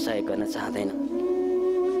 उसले सहयोग गर्न चाहँदैन।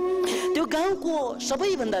 त्यो गाउँको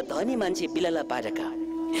सबैभन्दा धनी मान्छे बिलाला पाडका,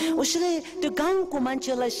 उसले त्यो गाउँको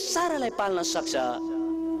मान्छेलाई सारालाई पाल्न सक्छ।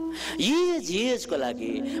 येजको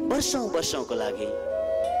लागि, वर्षौंको लागि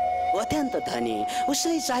अत्यन्त धनी।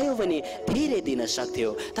 उसले चाह्यो भने धेरै दिन सक्थ्यो,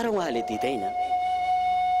 तर उहाँले दिँदैन।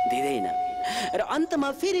 र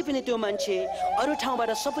अन्तमा फेरि पनि त्यो मान्छे अरू ठाउँबाट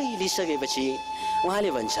सबै लिइसकेपछि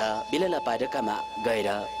उहाँले भन्छ बिलाला पाडकामा गएर,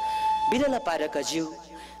 बिलाला पाडकाज्यू,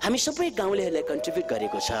 हामी सबै गाउँलेहरूलाई कन्ट्रिब्युट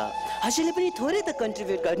गरेको छ, हजुरले पनि थोरै त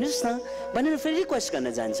कन्ट्रिब्युट गर्नुहोस् न भनेर फेरि रिक्वेस्ट गर्न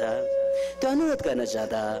जान्छ। त्यो अनुरोध गर्न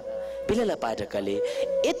जाँदा बिलाला पाडकाले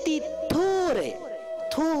यति थोरै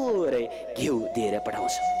घिउ दिएर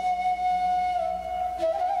पठाउँछ।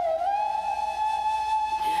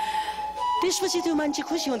 त्यसपछि त्यो मान्छे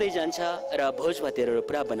खुसी हुँदै जान्छ र भोज भतेरहरू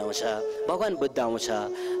पुरा बनाउँछ। भगवान बुद्ध आउँछ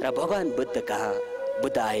र भगवान बुद्ध कहाँ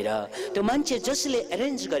बुद्ध आएर त्यो मान्छे जसले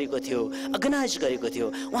एरेन्ज गरेको थियो, अर्गनाइज गरेको थियो,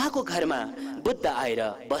 उहाँको घरमा बुद्ध आएर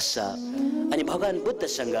बस्छ अनि भगवान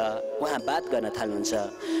बुद्धसँग उहाँ बात गर्न थाल्नुहुन्छ।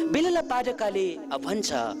 बिलाला पाडकाले भन्छ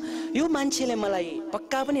यो मान्छेले मलाई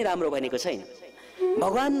पक्का पनि राम्रो भनेको छैन।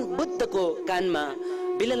 भगवान बुद्धको कानमा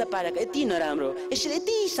बिलाला पाडका यति नराम्रो, यसले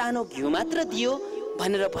यति सानो घिउ मात्र दियो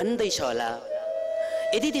भनेर भन्दैछ होला।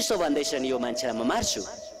 यदि त्यसो भन्दैछन् यो मान्छेलाई म मार्छु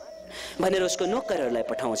भनेर उसको नोकरहरूलाई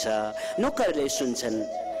पठाउँछ। नोकरहरूले सुन्छन्,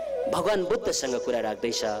 भगवान बुद्धसँग कुरा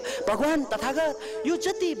राख्दैछ, भगवान तथागत यो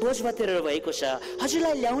जति भोज भतेरहरू भएको छ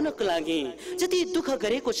हजुरलाई ल्याउनको लागि जति दुःख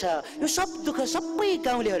गरेको छ, यो सब दुःख सबै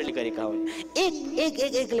गाउँलेहरूले गरेका हुन्,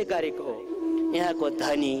 एकले गरेको हो। यहाँको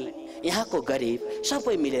धनी, यहाँको गरिब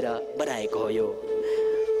सबै मिलेर बनाएको हो यो।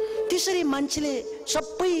 त्यसरी मान्छेले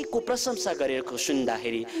सबैको प्रशंसा गरेको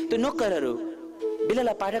सुन्दाखेरि त्यो नोकरहरू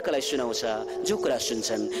बिलाला पाडकालाई सुनाउँछ। जो कुरा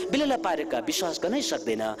सुन्छन् बिलाला पाडका विश्वास गर्नै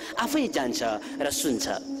सक्दैन, आफै जान्छ र सुन्छ।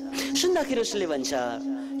 सुन्दाखेरि उसले भन्छ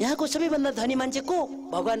यहाँको सबैभन्दा धनी मान्छे को?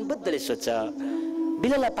 भगवान बुद्धले सोध्छ।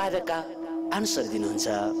 बिलाला पाडका आन्सर दिनुहुन्छ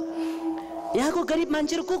यहाँको गरिब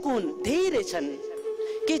मान्छेहरू को हुन्? धेरै छन्।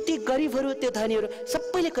 के ती गरिबहरू त्यो धनीहरू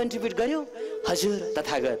सबैले कन्ट्रिब्युट गर्यो? हजुर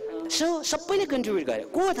तथागत सबैले कन्ट्रिब्युट गर्यो।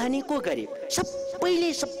 को धनी को गरिब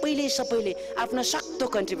सबैले आफ्नो सक्दो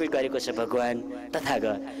कन्ट्रिब्युट गरेको छ भगवान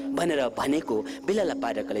तथागत भनेर भनेको बिलाला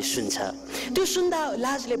पाडकाले सुन्छ। त्यो सुन्दा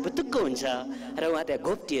लाजले भुतुक्क हुन्छ र उहाँ त्यहाँ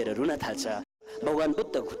घोप्टिएर रुन थाल्छ। भगवान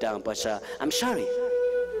बुद्ध खुट्टामा पर्छ, आइम सरी,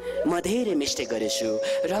 म धेरै मिस्टेक गरेछु,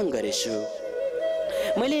 रङ गरेछु।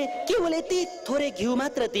 मैले केवल यति थोरै घिउ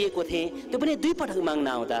मात्र दिएको थिएँ, त्यो पनि 2 पटक माग्न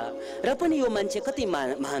आउँदा। र पनि यो मान्छे कति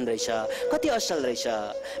महान रहेछ, कति असल रहेछ,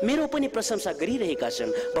 मेरो पनि प्रशंसा गरिरहेका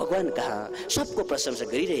छन् भगवान कहाँ, सबको प्रशंसा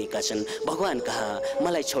गरिरहेका छन् भगवान कहाँ,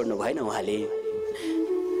 मलाई छोड्नु भएन। उहाँले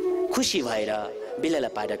खुसी भएर बिलाला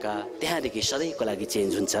पाडका त्यहाँदेखि सधैँको लागि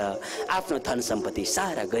चेन्ज हुन्छ। आफ्नो धन सम्पत्ति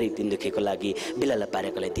सारा गरिब दिन दुखेको लागि बिलाला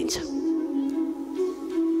पाडकालाई दिन्छ।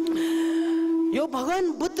 यो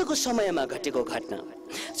भगवान बुद्धको समयमा घटेको घटना।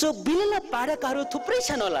 सो बिलाला पाडकाहरू थुप्रै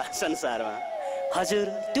छन् होला संसारमा। हजुर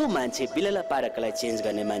त्यो मान्छे बिलाला पाडकालाई चेन्ज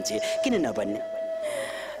गर्ने मान्छे किन नबन्ने?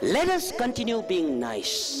 Let us continue being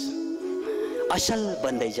nice. असल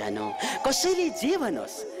बन्दै जानु, कसैले जे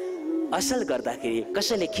भनोस् असल गर्दाखेरि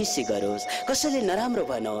कसैले खिसी गरोस्, कसैले नराम्रो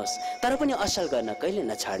भनोस्, तर पनि असल गर्न कहिले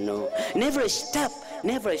नछाड्नु. Never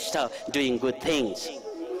stop doing good things.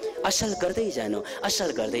 असल गर्दै जानु,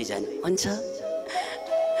 असल गर्दै जानु. हुन्छ,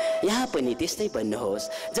 यहाँ पनि त्यस्तै बन्नुहोस्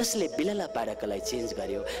जसले बिलला पाडकालाई चेन्ज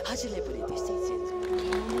गर्यो. हजुरले पनि त्यस्तै चेन्ज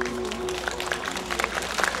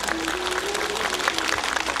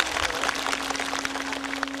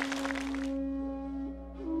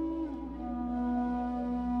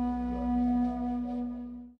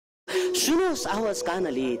सुनोस् आवाज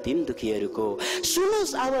कानले दिन दुखीहरूको,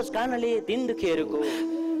 सुनोस् आवाज कानले दिन दुखीहरूको,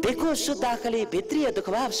 देखो शुद्ध आँखाले भित्रीय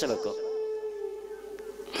दुखभाव सबको.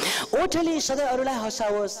 ओठले सधैँ अरूलाई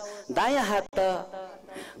हँसाओस्, दायाँ हात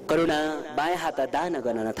करुणा बायाँ हात दान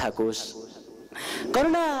गर्न नथाकोस्.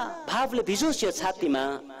 करुणा भावले भिजोस् यो छातीमा,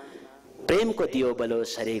 प्रेमको दियो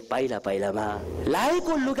बलोस् हरेक पाइला पाइलामा.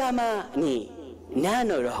 लाएको लुगामा नि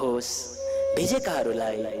न्यानो रहोस्,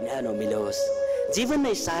 भिजेकाहरूलाई न्यानो मिलोस्. जीवन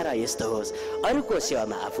नै सारा यस्तो होस्, अरूको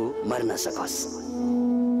सेवामा आफू मर्न सकोस्.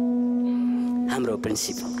 हाम्रो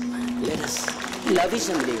प्रिन्सिपल लेट अस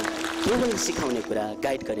लभिजमले केवल सिकाउने कुरा,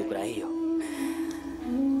 गाइड गर्ने कुरा यही हो.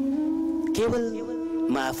 केवल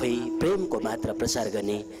म आफै प्रेमको मात्र प्रचार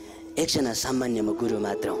गर्ने एकजना सामान्य म गुरु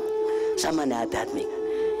मात्र हुँ, सामान्य आध्यात्मिक.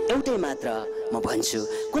 एउटै मात्र म भन्छु,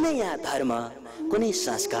 कुनै यहाँ धर्म, कुनै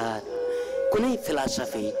संस्कार, कुनै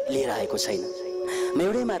फिलोसफी लिएर आएको छैन. म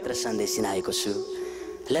एउटै मात्र सन्देश दिनाएको छु.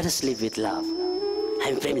 Let us leave with love.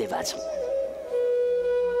 हामी प्रेमले बाँचौँ.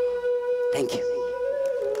 Thank you.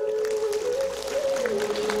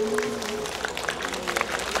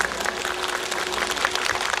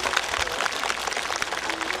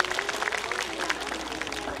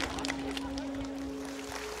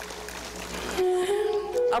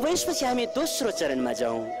 अब यसपछि हामी दोस्रो चरणमा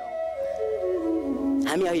जाउँ.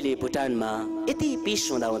 हामी अहिले भुटानमा यति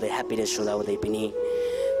पिस हुँदाहुँदै, ह्याप्पिनेस हुँदाहुँदै पनि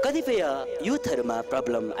कतिपय युथहरूमा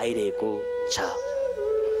प्रब्लम आइरहेको छ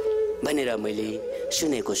भनेर मैले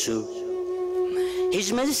सुनेको छु.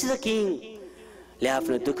 हिज मेजेस्टी द किङले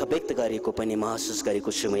आफ्नो दुःख व्यक्त गरेको पनि महसुस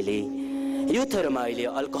गरेको छु मैले. युथहरूमा अहिले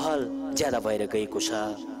अल्कोहल ज्यादा भएर गएको छ,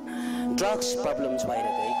 ड्रग्स प्रब्लम्स भएर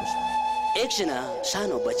गएको छ. एकजना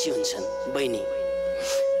सानो बच्ची हुन्छन्, बहिनी,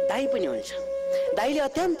 दाई पनि हुन्छ. दाईले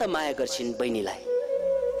अत्यन्त माया गर्छिन् बहिनीलाई.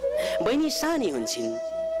 बहिनी सानी हुन्छन्,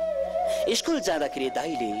 स्कुल जाँदाखेरि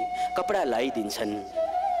दाईले कपडा लगाइदिन्छन्,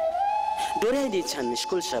 डोर्याइदिन्छन्,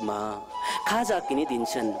 स्कुलसम्म खाजा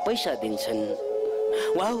किनिदिन्छन्, पैसा दिन्छन्.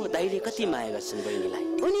 वाउ, दाईले कति माया गर्छन् बहिनीलाई.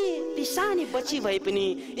 उनी ती सानी बच्ची भए पनि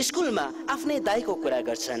स्कुलमा आफ्नै दाईको कुरा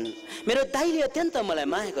गर्छन्. मेरो दाईले अत्यन्त मलाई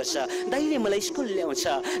माया गर्छ, दाईले मलाई स्कुल ल्याउँछ,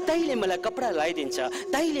 दाईले मलाई कपडा लगाइदिन्छ,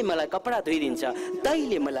 दाईले मलाई कपडा धोइदिन्छ,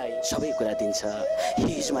 दाईले मलाई सबै कुरा दिन्छ.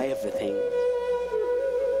 He is my everything.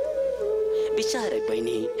 बिचारे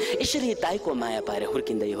बहिनी यसरी दाईको माया पाएर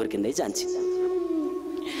हुर्किँदै हुर्किँदै जान्छ.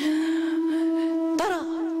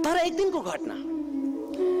 तर एक दिनको घटना,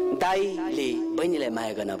 दाईले बहिनीलाई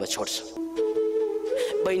माया गर्न अब छोड्छ.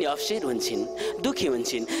 बहिनी अफसेट हुन्छन्, दुखी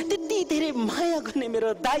हुन्छन्. त्यति धेरै माया गर्ने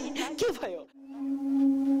मेरो दाई के भयो?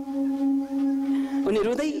 उनी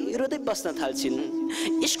रुँदै रुँदै बस्न थाल्छिन्.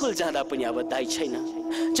 स्कुल जाँदा पनि अब दाई छैन,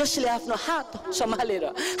 जसले आफ्नो हात सम्हालेर,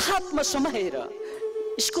 हातमा समाएर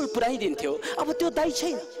स्कुल पुर्याइदिन्थ्यो, अब त्यो दाई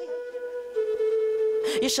छैन.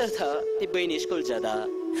 यसर्थ ती बहिनी स्कुल जाँदा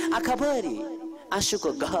आँखाभरि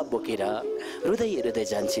आँसुको गह बोकेर रुँदै रुँदै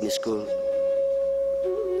जान्छन् स्कुल.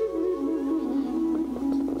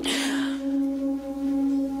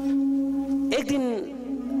 एक दिन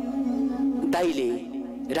दाईले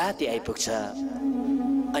राति आइपुग्छ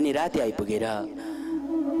अनि राति आइपुगेर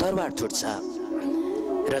तरवार छुट्छ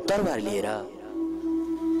र तरवार लिएर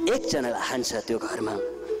एकजनालाई हान्छ. त्यो घरमा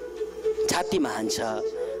छातीमा हान्छ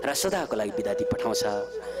र सदाको लागि बिदाती पठाउँछ.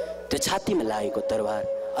 त्यो छातीमा लागेको तरवार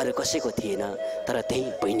अरू कसैको थिएन, तर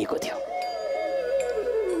त्यही बहिनीको थियो.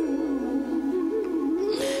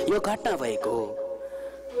 यो घटना भएको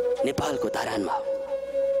नेपालको धरानमा हो.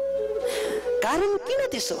 कारण किन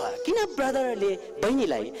त्यसो भयो? किन ब्रदरले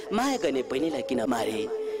बहिनीलाई, माया गर्ने बहिनीलाई किन मारे?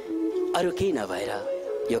 अरू केही नभएर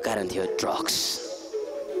यो कारण थियो ड्रग्स.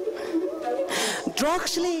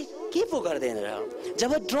 ड्रग्सले के पो गर्दैन र?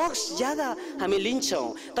 जब ड्रग्स ज्यादा हामी लिन्छौँ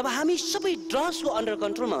तब हामी सबै ड्रग्सको अन्डर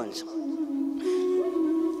कन्ट्रोलमा हुन्छौँ.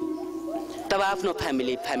 तब आफ्नो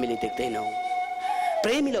फ्यामिली देख्दैनौँ,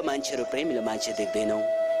 प्रेमिलो मान्छेहरू प्रेमिलो मान्छे देख्दैनौँ.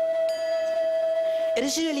 It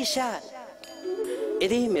is really sad.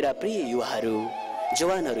 यदि मेरा प्रिय युवाहरू,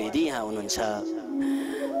 जवानहरू यदि यहाँ हुनुहुन्छ,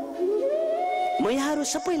 म यहाँहरू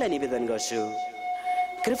सबैलाई निवेदन गर्छु,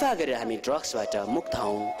 कृपा गरेर हामी ड्रग्सबाट मुक्त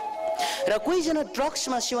हौँ. र कोहीजना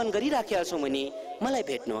ड्रग्समा सेवन गरिराखेका छौँ भने मलाई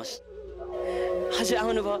भेट्नुहोस्. हजुर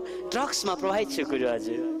आउनुभयो, ड्रग्समा प्रभावित छु गुरु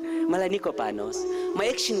हजुर, मलाई निको पार्नुहोस्, म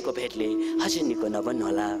एकछिनको भेटले हजुर निको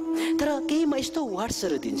नबन्नुहोला। तर केही म यस्तो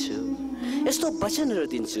वर्ड्सहरू दिन्छु, यस्तो वचनहरू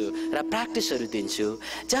दिन्छु र प्र्याक्टिसहरू दिन्छु,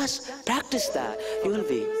 just practice that you will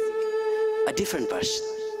be a different person.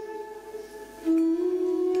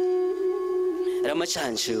 र म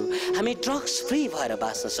चाहन्छु हामी ड्रग्स फ्री भएर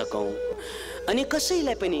बाँच्न सकौँ। अनि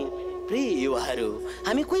कसैलाई पनि प्रिय युवाहरू,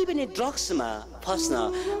 हामी कोही पनि ड्रग्समा फस्न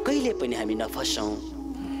कहिले पनि हामी नफसौँ।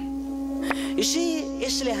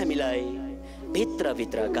 यसले हामीलाई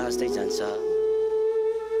भित्रभित्र गाँच्दै जान्छ,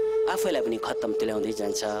 आफैलाई पनि खत्तम तुल्याउँदै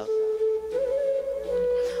जान्छ।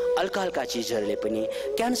 अल्कोहलका चिजहरूले पनि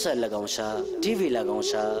क्यान्सर लगाउँछ, टिभी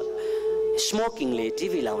लगाउँछ, स्मोकिङले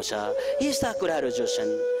टिभी लाउँछ। यस्ता कुराहरू जो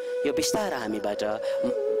छन् यो बिस्तारै हामीबाट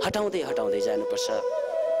हटाउँदै हटाउँदै जानुपर्छ।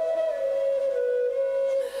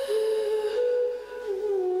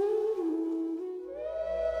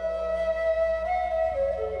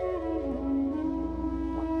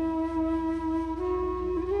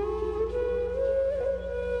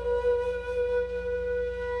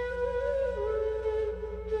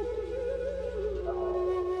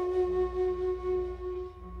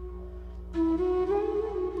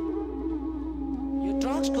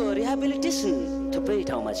 रिहेबिलिटेसन थुप्रै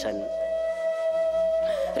ठाउँमा छन्,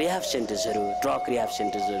 रिह्याब सेन्टर्सहरू, ड्रग रिह्याब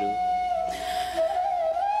सेन्टर्सहरू।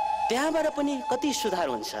 त्यहाँबाट पनि कति सुधार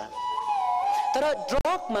हुन्छ। तर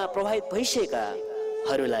ड्रगमा प्रभावित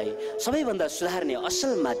भइसकेकाहरूलाई सबैभन्दा सुधार्ने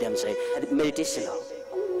असल माध्यम चाहिँ मेडिटेसन हो।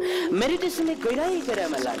 मेडिटेसनले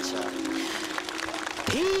गहिराइमा लान्छ।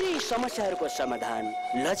 धेरै समस्याहरूको समाधान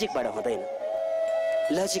लजिकबाट हुँदैन,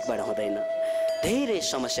 धेरै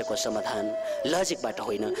समस्याको समाधान लजिकबाट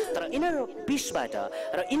होइन, तर इनर पिसबाट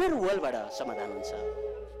र इनर वर्ल्डबाट समाधान हुन्छ।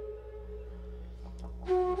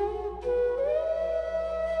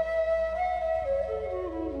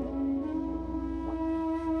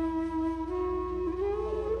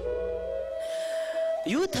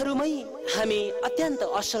 युथहरूमै हामी अत्यन्त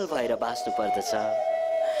असल भएर बाँच्नु पर्दछ।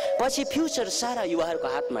 पछि फ्युचर सारा युवाहरूको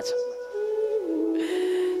हातमा छ।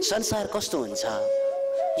 संसार कस्तो हुन्छ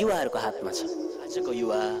युवाहरूको हातमा छ। आजको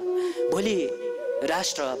युवा भोलि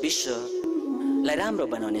राष्ट्र विश्वलाई राम्रो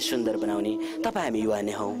बनाउने, सुन्दर बनाउने तपाईँ हामी युवा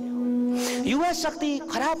नै हौँ। युवा शक्ति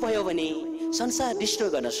खराब भयो भने संसार डिस्ट्रोय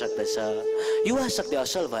गर्न सक्दछ, युवा शक्ति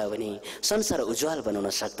असल भयो भने संसार उज्जवल बनाउन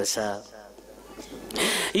सक्दछ।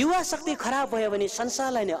 युवा शक्ति खराब भयो भने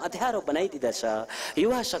संसारलाई नै अँध्यारो बनाइदिँदछ,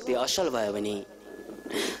 युवा शक्ति असल भयो भने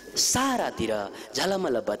सारातिर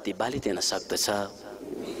झलमल बत्ती बालिदिन सक्दछ।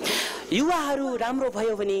 युवाहरू राम्रो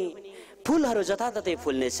भयो भने फुलहरू जताततै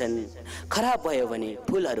फुल्नेछन्, खराब भयो भने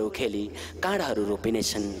फुलहरू खेली काँडाहरू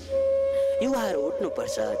रोपिनेछन्। युवाहरू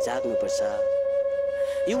उठ्नुपर्छ, जाग्नुपर्छ,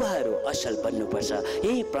 युवाहरू असल बन्नुपर्छ।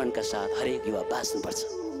 यही प्रणका साथ हरेक युवा बाँच्नुपर्छ।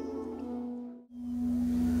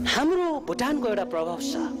 हाम्रो भुटानको एउटा प्रभाव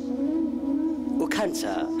छ, उखान छ।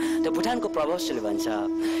 त्यो भुटानको प्रभावले भन्छ,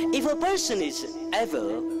 if a person is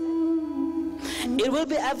evil, it will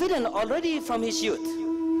be evident already from his youth.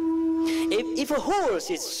 If a horse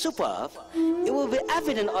is superb, it will be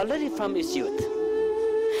evident already from his youth.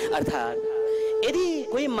 अर्थात यदि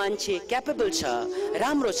कोही मान्छे क्यापेबल छ,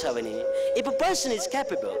 राम्रो छ भने, if a person is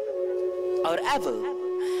capable or evil,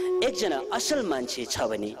 एकजना असल मान्छे छ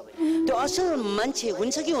भने त्यो असल मान्छे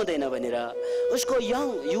हुन्छ कि हुँदैन भनेर उसको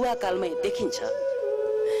युवा कालमै देखिन्छ।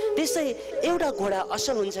 त्यसै एउटा घोडा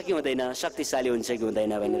असल हुन्छ कि हुँदैन, शक्तिशाली हुन्छ कि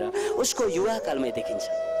हुँदैन भनेर उसको युवा कालमै देखिन्छ।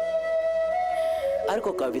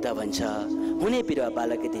 अर्को कविता भन्छ, हुने बिरुवा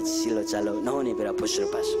बालक यति चिलो चालो, नहुने बिरुवा फुस्रो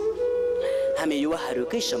पासो। हामी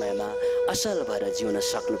युवाहरूकै समयमा असल भएर जिउन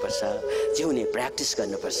सक्नुपर्छ, जिउने प्र्याक्टिस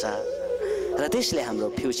गर्नुपर्छ र त्यसले हाम्रो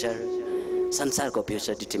फ्युचर, संसारको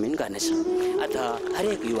फ्युचर डिटर्मिन गर्नेछ। अथवा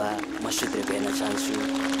हरेक युवा म सुध्रेको हेर्न चाहन्छु।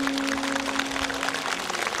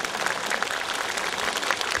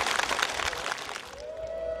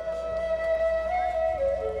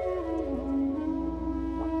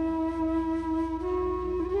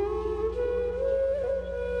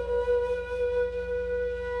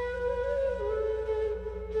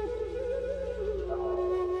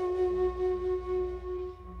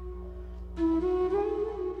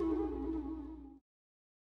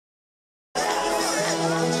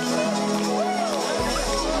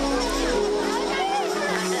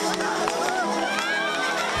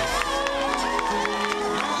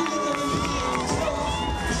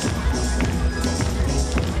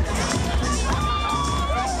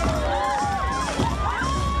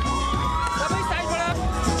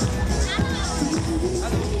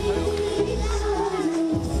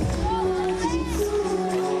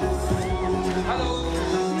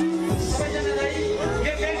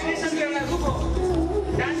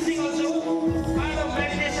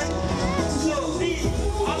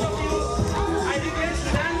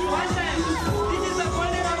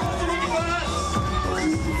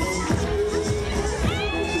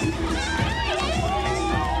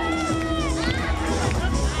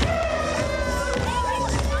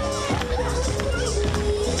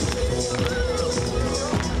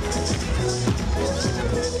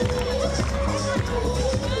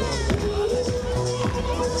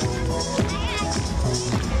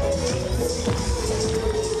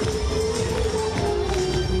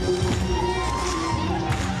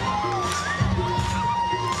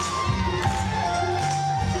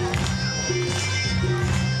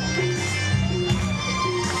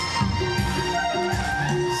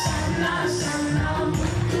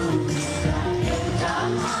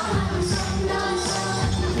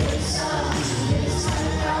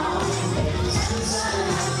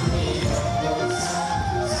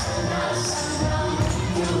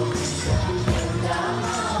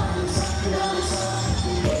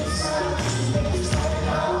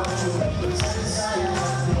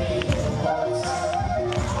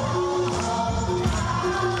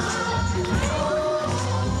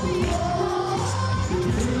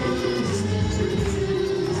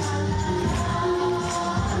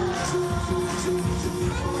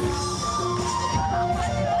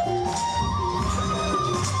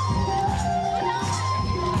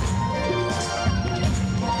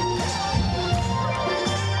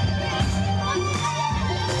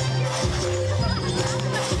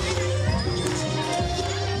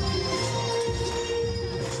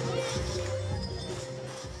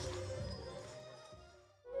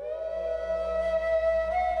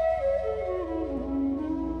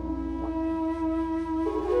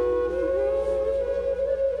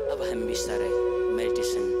 बिस्तारै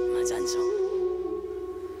मेडिटेसनमा जान्छौँ।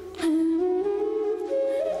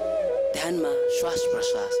 ध्यानमा श्वास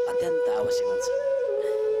प्रश्वास अत्यन्त आवश्यक हुन्छ।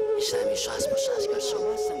 यसलाई हामी श्वास प्रश्वास गर्छौँ।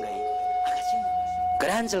 सँगै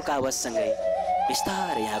गडाञ्जलको आवाजसँगै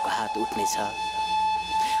बिस्तारै यहाँको हात उठ्नेछ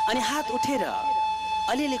अनि हात उठेर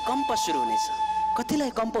अलिअलि कम्प सुरु हुनेछ।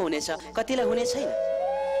 कतिलाई कम्प हुनेछ, कतिलाई हुने छैन।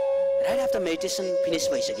 राइट आफ्टर मेडिटेसन फिनिस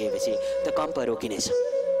भइसकेपछि त्यो कम्प रोकिनेछ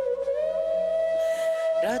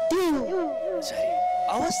र त्यो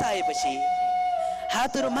अवस्था आएपछि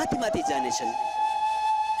हातहरू माथि माथि जानेछन्।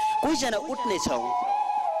 कोहीजना उठ्नेछौँ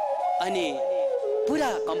अनि पुरा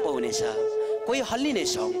कम्प हुनेछ, कोही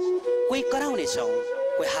हल्लिनेछौँ, कोही कराउनेछौँ,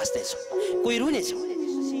 कोही हाँस्नेछौँ, कोही रुनेछौँ।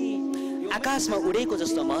 आकाशमा उडेको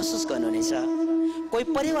जस्तो महसुस गर्नुहुनेछ, कोही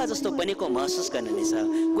परेवा जस्तो बनेको महसुस गर्नुहुनेछ,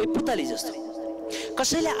 कोही पुतली जस्तो।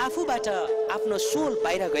 कसैले आफूबाट आफ्नो सोल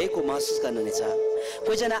बाहिर गएको महसुस गर्नुहुनेछ,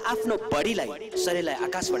 कोहीजना आफ्नो बडीलाई शरीरलाई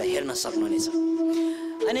आकाशबाट हेर्न सक्नुहुनेछ।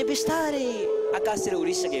 अनि बिस्तारै आकाशतिर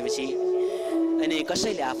उडिसकेपछि अनि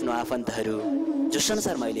कसैले आफ्नो आफन्तहरू जो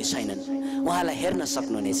संसारमा अहिले छैनन् उहाँलाई हेर्न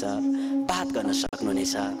सक्नुहुनेछ, बात गर्न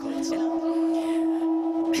सक्नुहुनेछ।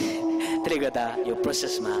 त्यसले गर्दा यो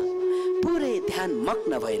प्रोसेसमा पुरै ध्यान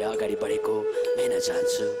मग्न भएर अगाडि बढेको हेर्न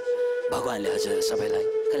चाहन्छु। भगवानले हजुर सबैलाई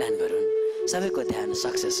कल्याण गरून्, सबैको ध्यान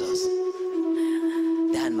सक्सेस होस्,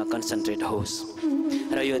 ध्यानमा कन्सन्ट्रेट होस्।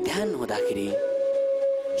 र यो ध्यान हुँदाखेरि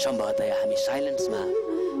सम्भवतया हामी साइलेन्समा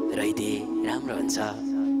रहिदिए राम्रो हुन्छ।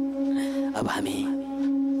 अब हामी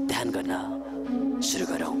ध्यान गर्न सुरु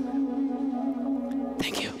गरौँ।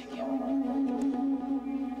 Thank you.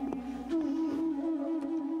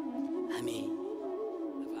 हामी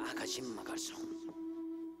अब आँखा चिम्म गर्छौँ।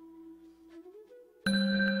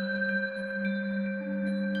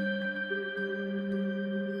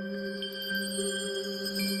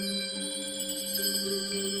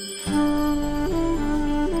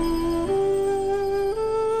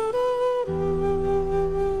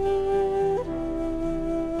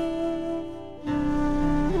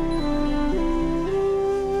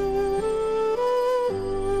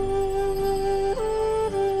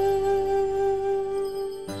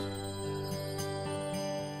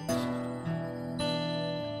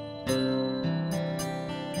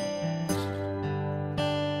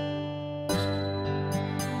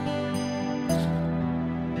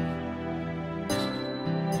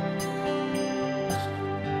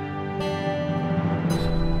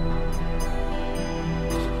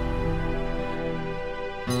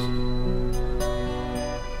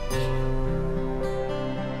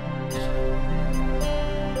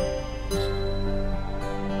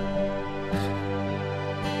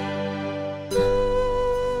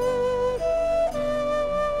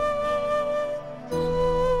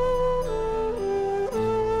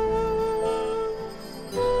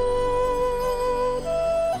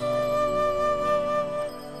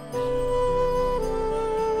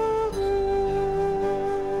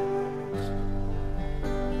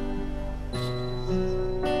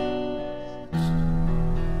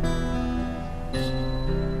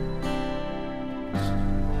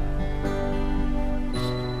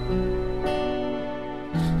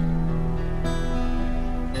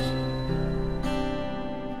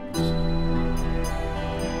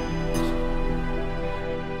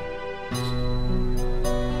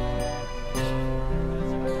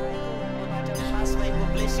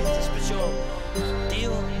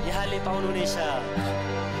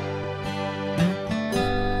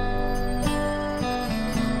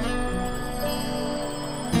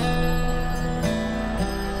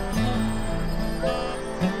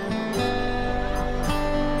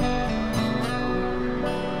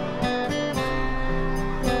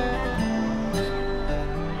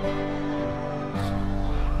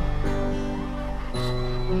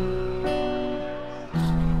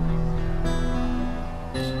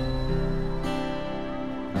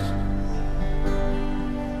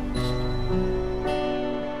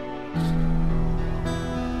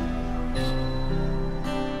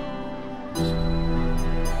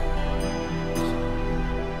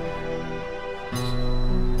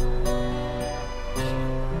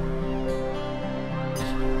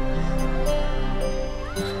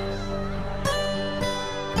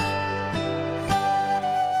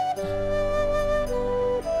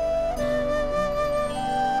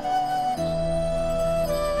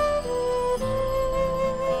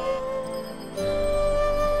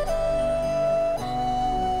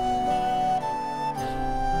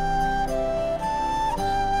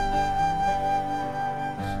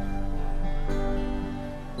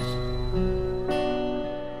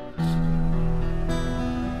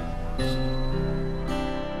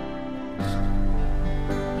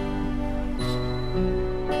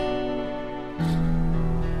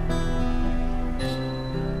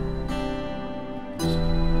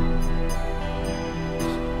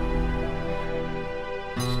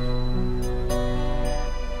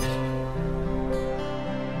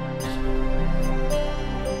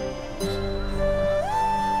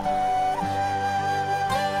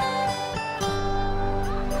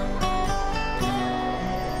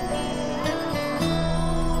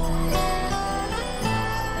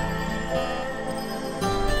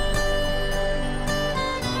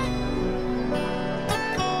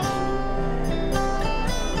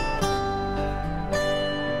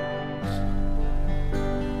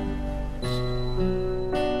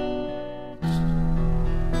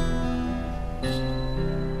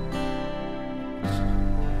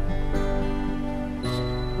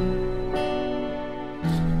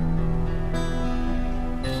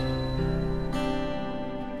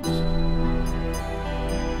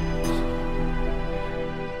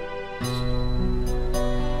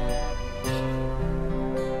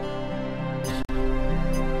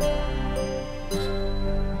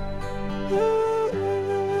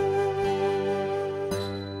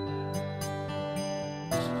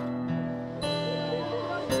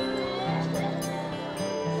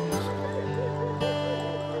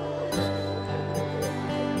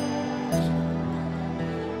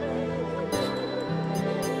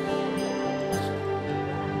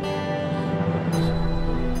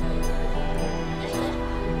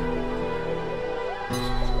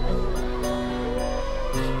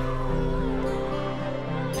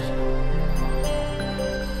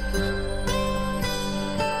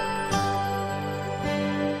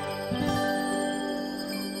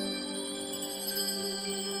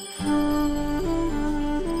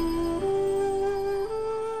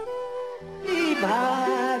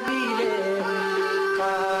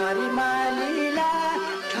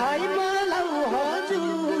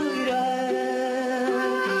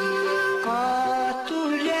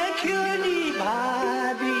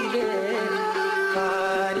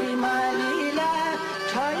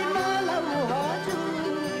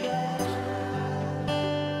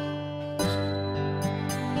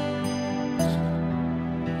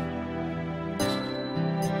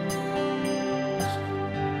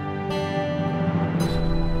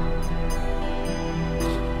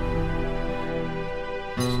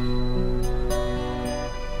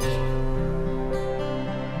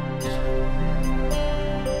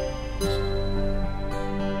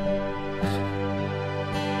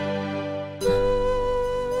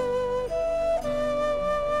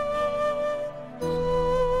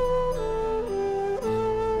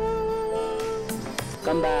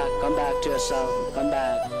 Come back to yourself. Come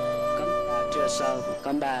back to yourself.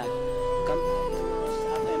 Come back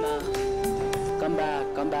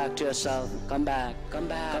to yourself. Come back.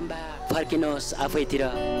 फर्किनुहोस् आफैतिर.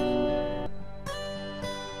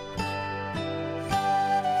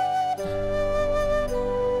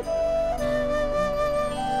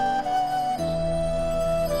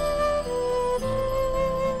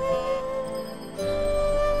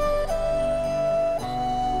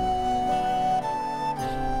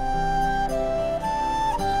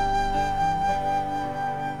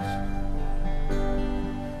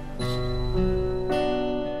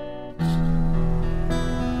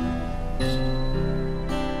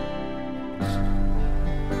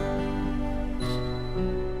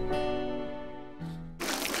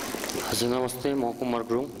 नमस्ते, म कुमार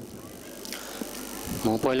गुरुङ. म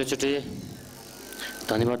पहिलोचोटि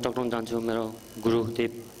धन्यवाद टक्राउन जान्छु मेरो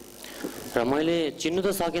गुरुदेव. र मैले चिन्नु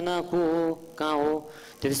त सकेन को हो, कहाँ हो,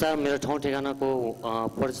 त्यति साह्रो मेरो ठाउँ ठेगानाको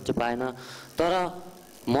परिचय पाएन. तर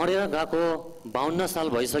मरेर गएको 52 साल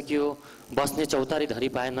भइसक्यो, बस्ने चौतारी धरी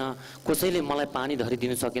पाएन, कसैले मलाई पानी धरी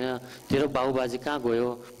दिनु सकेन, तेरो बाबुबाजी कहाँ गयो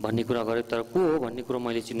भन्ने कुरा गर्यो. तर को हो भन्ने कुरो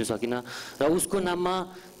मैले चिन्नु सकिनँ. र उसको नाममा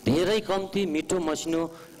धेरै कम्ती मिठो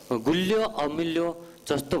मसिनो गुल्यो अमूल्य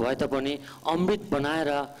जस्तो भए तापनि अमृत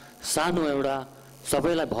बनाएर सानो एउटा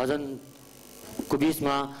सबैलाई भजनको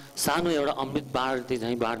बिचमा सानो एउटा अमृत बाँड्दै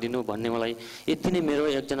झैँ बाँडिदिनु भन्ने मलाई यति नै मेरो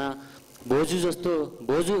एकजना बोजू जस्तो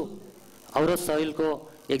बोजू औरत शैलको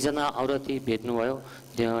एकजना औरती भेट्नुभयो.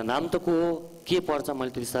 त्यो नाम त को हो, के पर्छ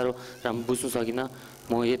मैले त्यति साह्रो राम्रो बुझ्नु सकिनँ.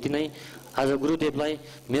 म यति नै आज गुरुदेवलाई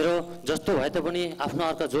मेरो जस्तो भए तापनि आफ्नो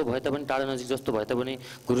अर्का जो भए तापनि टाढा नजिक जस्तो भए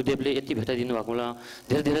तापनि गुरुदेवले यति भेटाइदिनु भएकोमा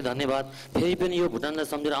धेरै धेरै धन्यवाद. फेरि पनि यो भुटानलाई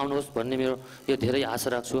सम्झेर आउनुहोस् भन्ने मेरो यो धेरै आशा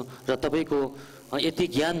राख्छु. र तपाईँको यति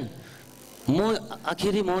ज्ञान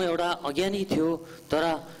आखिरी म एउटा अज्ञानी थियो, तर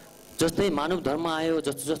जस्तै मानव धर्म आयो,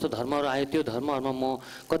 जस्तो धर्महरू आयो, त्यो धर्महरूमा म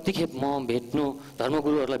कतिखेप म भेट्नु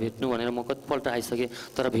धर्मगुरुहरूलाई भेट्नु भनेर म कतिपल्ट आइसकेँ,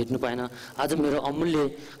 तर भेट्नु पाएन. आज मेरो अमूल्य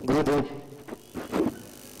गुरुदेव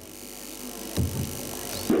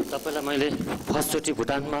तपाईँलाई मैले फर्स्टचोटि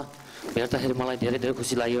भुटानमा भेट्दाखेरि मलाई धेरै धेरै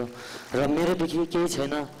खुसी लाग्यो. र मेरोदेखि केही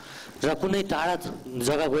छैन, र कुनै टाढा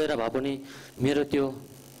जग्गा गएर भए पनि मेरो त्यो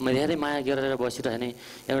धेरै माया गरेर बसिरहने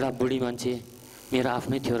एउटा बुढी मान्छे मेरो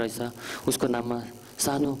आफ्नै थियो रहेछ. उसको नाममा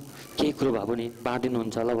सानो केही कुरो भए पनि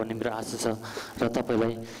बाँडिदिनुहुन्छ होला भन्ने मेरो आशा छ. र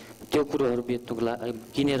तपाईँलाई त्यो कुरोहरू बेच्नुको लागि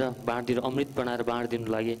किनेर बाँडिदिनु अमृत बनाएर बाँडिदिनु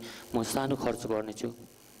लागि म सानो खर्च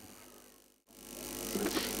गर्नेछु.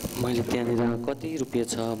 मैले त्यहाँनिर कति रुपियाँ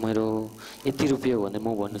छ, मेरो यति रुपियाँ हो भने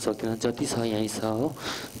म भन्न सक्दिनँ. जति छ यहीँ छ हो,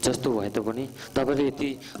 जस्तो भए तापनि तपाईँले यति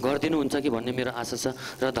गरिदिनुहुन्छ कि भन्ने मेरो आशा छ.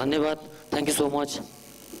 र धन्यवाद. थ्याङ्क यू सो मच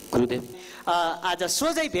गुरुदेव. आज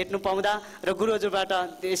सोझै भेट्नु पाउँदा र गुरुहरूबाट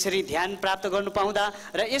यसरी ध्यान प्राप्त गर्नु पाउँदा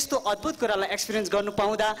र यस्तो अद्भुत कुरालाई एक्सपिरियन्स गर्नु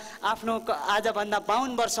पाउँदा आफ्नो आजभन्दा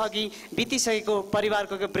 52 वर्ष अघि बितिसकेको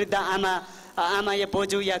परिवारको वृद्ध आमा या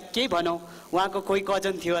बोजू या केही भनौँ, उहाँको कोही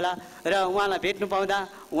कजन थियो होला, र उहाँलाई भेट्नु पाउँदा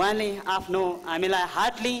उहाँले आफ्नो हामीलाई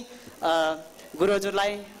हार्टली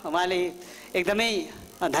गुरुहरूलाई उहाँले एकदमै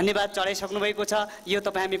धन्यवाद चढाइसक्नु भएको छ. यो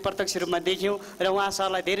तपाईँ हामी प्रत्यक्ष रूपमा देख्यौँ र उहाँ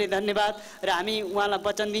सरलाई धेरै धन्यवाद. र हामी उहाँलाई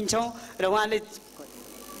वचन दिन्छौँ र उहाँले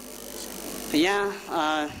यहाँ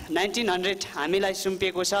 1900 हामीलाई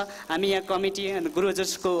सुम्पिएको छ. हामी यहाँ कमिटी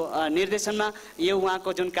गुरुजसको निर्देशनमा यो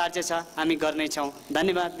उहाँको जुन कार्य छ हामी गर्नेछौँ.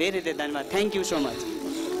 धन्यवाद, धेरै धेरै धन्यवाद. Thank you so much.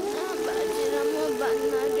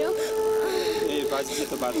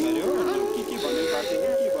 बाजेसित बात गर्यो, के भन्नु बाजेले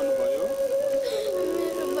के भन्नुभयो?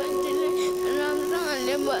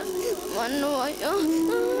 भन्नुभयो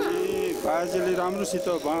बाजेले राम्रोसित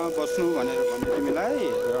बस्नु भनेर भन्यो तिमीलाई.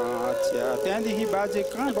 अच्छा, त्यहाँदेखि बाजे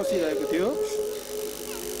कहाँ बसिरहेको थियो?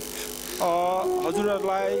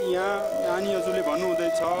 हजुरहरूलाई यहाँ नानी हजुरले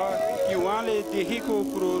भन्नुहुँदैछ कि उहाँले देखेको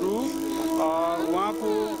कुरोहरू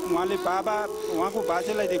उहाँले उहाँको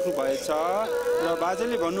बाजेलाई देख्नु भएछ र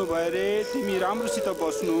बाजेले भन्नुभयो अरे तिमी राम्रोसित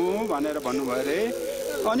बस्नु भनेर भन्नुभयो अरे.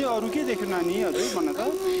 अनि अरू के देख्यो नानी हजुर भन त?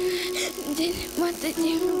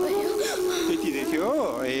 त्यति देख्यो?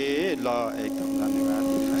 ए ल, एकदम धन्यवाद.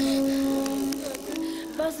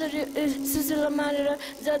 सुसुलो मारेर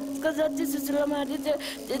जति सुसुलो मार्थ्यो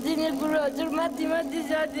त्यति नै गुरु हजुर माथि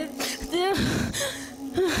जाँदै.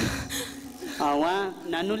 उहाँ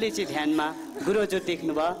नानुले चाहिँ ध्यानमा गुरु हजुर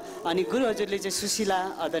देख्नुभयो अनि गुरु हजुरले चाहिँ सुशीला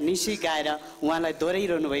अथवा निशी गाएर उहाँलाई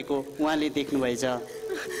दोहोऱ्याइरहनु भएको उहाँले देख्नुभएछ.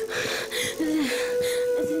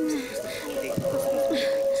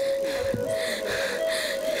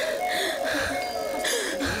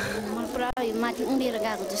 माथि उडेर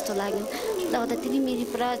गएको जस्तो लाग्यो. तब त तिमीले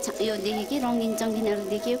पुरा यो देखेँ कि रङ्गिन चङ्गिनहरू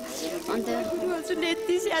देख्यो. अन्त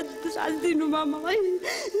यति साथ दिनुभयो मलाई.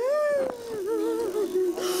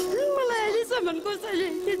 यतिसम्म कसैले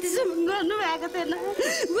यतिसम्म गर्नुभएको थिएन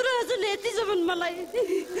गुरु हजुरले यतिसम्म मलाई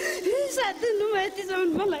साथ दिनुभयो यतिसम्म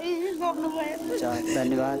मलाई गर्नुभयो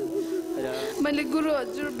धन्यवाद मैले गुरु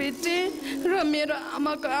हजुर भेटेँ र मेरो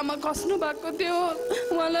आमाको आमा खस्नु भएको थियो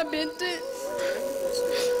उहाँलाई भेटेँ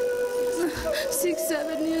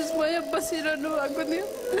 6-7 years भयो बसिरहनु भएको थियो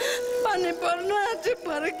पानी पर्नु आँच्यो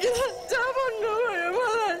फर्केर जा भन्नुभयो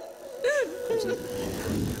मलाई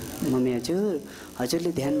मम्मी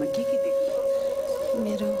हजुरले ध्यानमा के देख्नु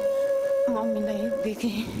मेरो मम्मीलाई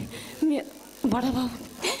देखेँ मेरो बडा बाबु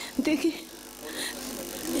देखेँ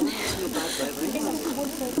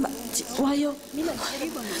भयो बिचारी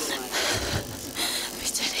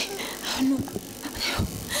बिचारी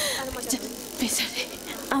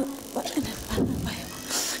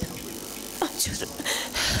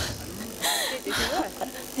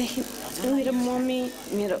मेरो मम्मी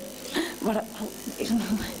मेरो बडा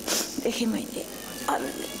देखेँ मैले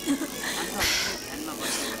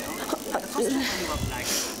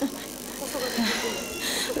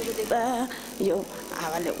यो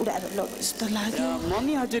हावाले उडाएर लग्यो जस्तो लाग्यो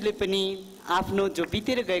मम्मी हजुरले पनि आफ्नो जो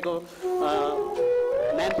बितेर गएको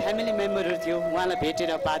फ्यामिली मेम्बरहरू थियो उहाँलाई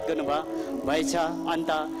भेटेर बात गर्नुभयो भएछ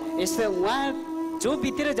अन्त यस्तो उहाँ जो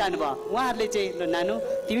बितेर जानुभयो उहाँहरूले चाहिँ ल नानु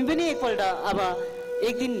तिमी पनि एकपल्ट अब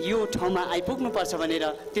एक दिन यो ठाउँमा आइपुग्नुपर्छ भनेर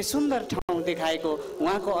त्यो सुन्दर ठाउँ देखाएको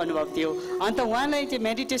उहाँको अनुभव थियो अन्त उहाँलाई चाहिँ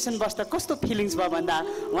मेडिटेसन बस्दा कस्तो फिलिङ्स भयो भन्दा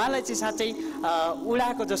उहाँलाई चाहिँ साँच्चै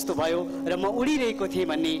उडाएको जस्तो भयो र म उडिरहेको थिएँ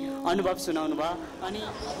भन्ने अनुभव सुनाउनु भयो अनि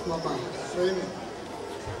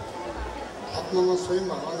आत्मामा स्वयं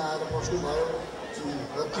भगवान आएर बस्नुभयो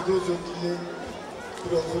रत्तिको ज्योतिले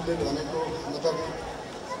गुरु हजुरले भनेको मुताबिक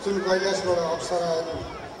जुन कैलाशबाट अप्सराहरू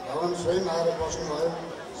भगवान स्वयं आएर बस्नुभयो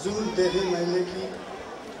जुन देखेँ मैले कि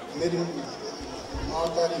मेरी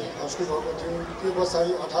महतारी खस्नुभएको थियो त्यो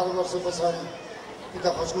पछाडि 18 वर्ष पछाडि पिता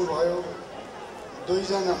खस्नुभयो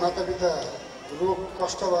दुईजना मातापिता रोग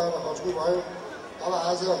कष्ट भएर खस्नुभयो अब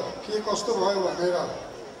आज के कस्तो भयो भनेर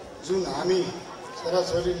जुन हामी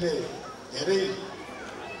छोराछोरीले धेरै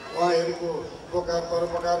उहाँहरूको उपकार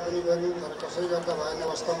परोपकार पनि गऱ्यौँ तर कसै गर्दा भएन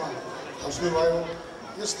अवस्थामा खस्नुभयो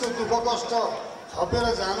यस्तो दुःख कष्ट थपेर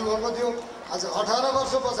जानुभएको थियो आज 18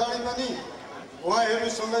 वर्ष पछाडि पनि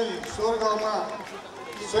उहाँहरूसँगै स्वर्गमा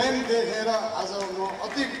स्वयं देखेर आज म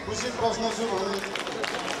अति खुसी प्रश्न छु भने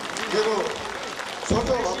मेरो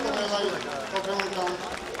छोटो भक्तलाई पठाउन चाहन्छु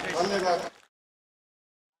धन्यवाद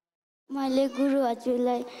मैले गुरु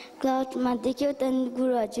हजुरलाई क्लाउडमा देख्यो त्यहाँदेखि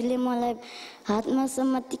गुरु हजुरले मलाई हातमा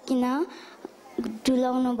समातिकन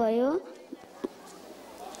डुलाउनु भयो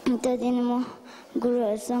त्यहाँदेखि म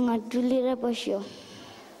गुरुहरूसँग डुलेर बस्यो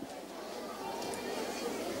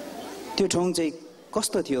त्यो ठाउँ चाहिँ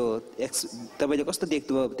कस्तो थियो तपाईँले कस्तो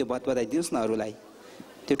देख्नुभयो त्यो बताइदिनुहोस् न अरूलाई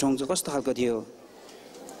त्यो ठाउँ चाहिँ कस्तो खालको थियो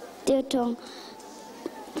त्यो ठाउँ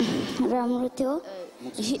राम्रो थियो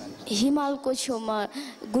हिमालको छेउमा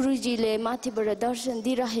गुरुजीले माथिबाट दर्शन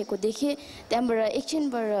दिइरहेको देखेँ त्यहाँबाट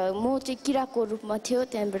एकछिनबाट म चाहिँ किराको रूपमा थियो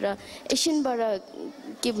त्यहाँबाट एकछिनबाट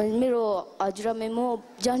के भन्छ मेरो हजुरआमा म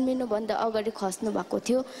जन्मिनुभन्दा अगाडि खस्नु भएको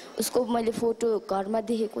थियो उसको मैले फोटो घरमा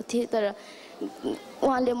देखेको थिएँ तर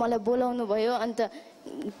उहाँले मलाई बोलाउनु भयो अन्त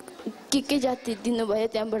के जाति दिनुभयो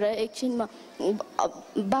त्यहाँबाट एकछिनमा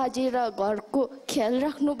बाजे र घरको ख्याल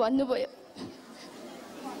राख्नु भन्नुभयो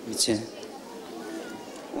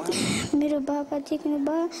मेरो बाबा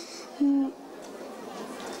देख्नुभयो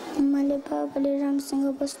मैले बाबाले राम्रोसँग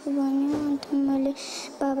बस्नु भन्यो अन्त मैले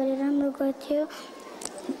बाबाले राम्रो गर्थ्यो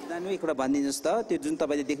नानु एकपल्ट भनिदिनुहोस् त त्यो जुन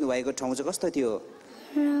तपाईँले देख्नु भएको ठाउँ चाहिँ कस्तो थियो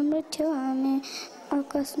राम्रो थियो हामी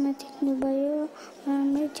आकाशमा देख्नुभयो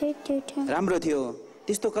राम्रो थियो त्यो ठाउँ राम्रो थियो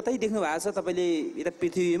त्यस्तो कतै देख्नु भएको छ तपाईँले यता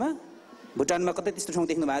पृथ्वीमा भुटानमा कतै त्यस्तो ठाउँ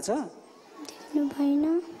देख्नु भएको छ देख्नु भएन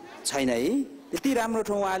छैन है त्यति राम्रो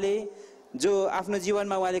ठाउँ उहाँले जो आफ्नो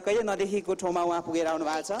जीवनमा उहाँले कहिले नदेखेको ठाउँमा उहाँ पुगेर आउनु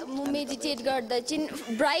भएको छ म मेडिटेट गर्दा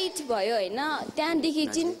चाहिँ ब्राइट भयो होइन त्यहाँदेखि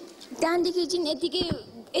चाहिँ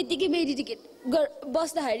यतिकै मेडिटेट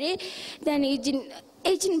बस्दाखेरि त्यहाँदेखि चाहिँ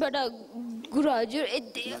एकछिनबाट गुरु हजुर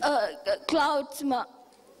क्लाउड्समा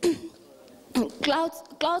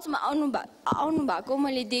आउनु भएको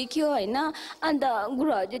मैले देख्यो होइन अन्त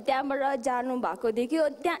गुरु हजुर त्यहाँबाट जानु भएको देख्यो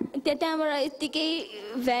त्यहाँबाट यत्तिकै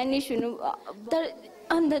भ्यानिस हुनु तर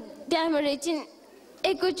अन्त त्यहाँबाट चाहिँ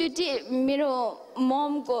एकैचोटि मेरो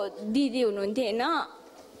ममको दिदी हुनुहुन्थ्यो होइन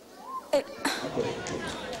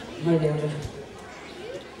मैले एउटा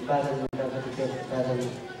बाजारमा बाजामा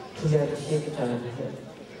फुलेर सिकेको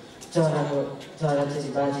चरा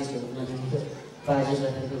चाहिँ बाजेको बाजे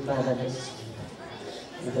जस्तो बाजाले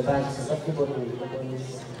अन्त बाजेसँग कति बोल्नु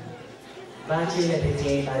बाजेले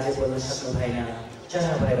चाहिँ बाजे बोल्न सक्नु भएन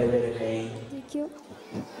चरा भएर गएर गए। देख्यो।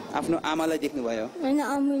 आफ्नो आमालाई देख्नुभयो? होइन,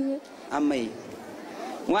 आमैले। आमै।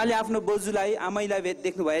 उहाँले आफ्नो बोजूलाई आमैलाई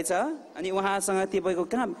देख्नु भएछ अनि उहाँसँग तपाईँको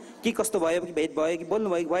कहाँ के कस्तो भयो कि भेट भयो कि बोल्नु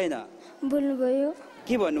भयो कि भएन? बोल्नुभयो।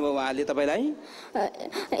 के भन्नुभयो उहाँले तपाईँलाई?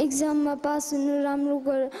 एक्जाममा पास हुनु, राम्रो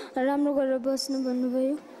गरेर बस्नु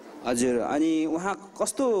भन्नुभयो। हजुर, अनि उहाँ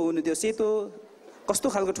कस्तो हुनुहुन्थ्यो? सेतो कस्तो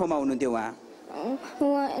खालको ठाउँमा हुनुहुन्थ्यो उहाँ?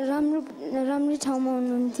 उहाँ राम्रो ठाउँमा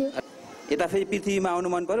हुनुहुन्थ्यो। यता फेरि पृथ्वीमा आउनु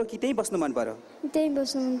मन पर्यो कि त्यहीँ बस्नु मन पर्यो? त्यहीँ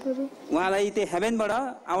बस्नु मन पर्यो। उहाँलाई त्यो हेभेनबाट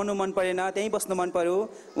आउनु मन परेन, त्यहीँ बस्नु मन पर्यो।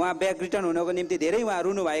 उहाँ ब्याक रिटर्न हुनको निम्ति धेरै उहाँ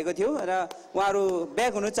रुनु भएको थियो र उहाँहरू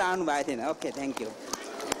ब्याक हुनु चाहनु भएको थिएन। Okay, thank you.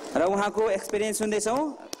 र उहाँको एक्सपिरियन्स सुन्दैछौँ।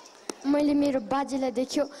 मैले मेरो बाजेलाई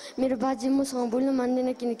देख्यो, मेरो बाजे मसँग बोल्नु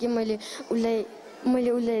मान्दैन किनकि मैले उसलाई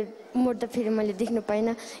मर्दा फेरि मैले देख्नु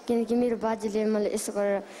पाइनँ किनकि मेरो बाजेले मलाई यसो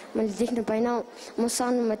गरेर मैले देख्नु पाइनँ। म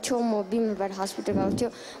सानोमा थियो, म बिमार भएर हस्पिटल गएको थियो,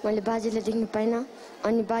 मैले बाजेलाई देख्नु पाइनँ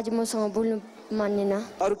अनि बाजे मसँग बोल्नु मान्दैन।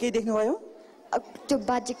 अरू केही देख्नुभयो? त्यो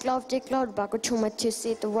बाजे क्लाउड भएको ठाउँमा थियो,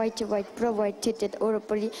 सेतो वाइट पुरा वाइट थियो त्यो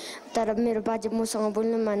वरपरि, तर मेरो बाजे मसँग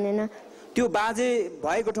बोल्नु मान्दैन। त्यो बाजे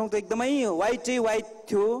भएको ठाउँ त एकदमै वाइट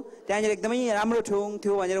थियो, त्यहाँनिर एकदमै राम्रो ठाउँ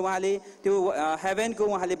थियो भनेर उहाँले त्यो हेभेनको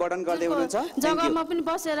उहाँले वर्णन गर्दै हुनुहुन्छ। जग्गामा पनि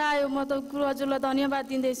बसेर आयो, म त गुरु हजुरलाई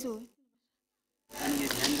धन्यवाद दिँदैछु।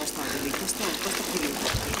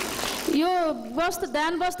 यो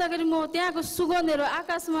ध्यान बस्दाखेरि म त्यहाँको सुगन्धहरू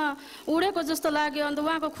आकाशमा उडेको जस्तो लाग्यो, अन्त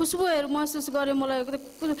उहाँको खुसबुहरू महसुस गरेँ। मलाई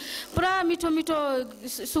पुरा मिठो मिठो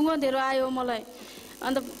सुगन्धहरू आयो मलाई।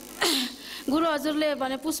 अन्त गुरु हजुरले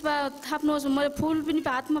भने पुष्पा थाप्नुहोस्, मैले फुल पनि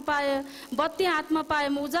हातमा पाएँ, बत्ती हातमा पाएँ,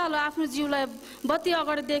 म उज्यालो आफ्नो जिउलाई बत्ती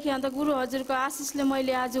अगाडि देखेँ। अन्त गुरु हजुरको आशिषले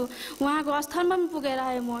मैले आज उहाँको स्थानमा पनि पुगेर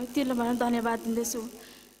आएँ। म त्यसले भनेर धन्यवाद दिँदैछु।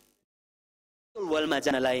 वर्ल्डमा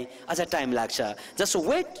जानलाई अझ टाइम लाग्छ। Just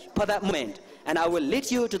wait for that moment and I will lead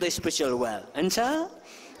you to the spiritual world. हुन्छ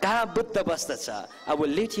कहाँ Buddha बस्दछ, I will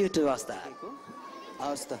lead you to the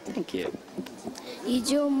thank you.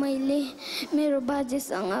 हिजो मैले मेरो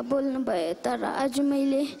बाजेसँग बोल्नु भयो, तर आज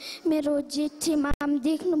मैले मेरो जेठी माम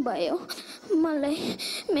देख्नुभयो। मलाई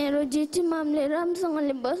मेरो जेठी मामले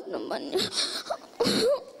राम्रोसँगले बस्नु भन्यो।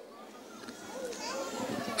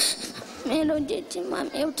 मेरो जेठी माम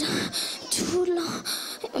एउटा ठुलो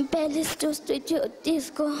प्यालेस जस्तो थियो,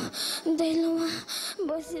 त्यसको दैलोमा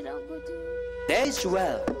बसिरहेको थियो।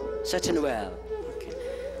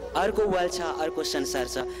 अर्को वर्ल्ड छ, अर्को संसार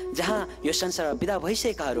छ जहाँ यो संसारमा बिदा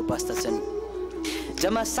भइसकेकाहरू बस्दछन्।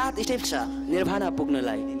 जम्मा 7 स्टेप छ निर्वाणा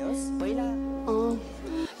पुग्नलाई। पहिला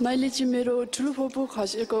मैले चाहिँ मेरो ठुलो फुपू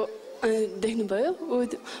खसेको देख्नुभयो।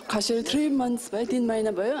 ऊ खसेर 3 months भयो, 3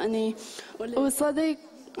 महिना भयो। अनि ऊ सधैँ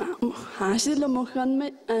हाँसिलो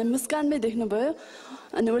मुस्कानमै देख्नुभयो।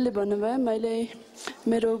 अनि उसले भन्नुभयो, मैले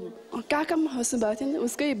मेरो काकामा खस्नु भएको थियो नि,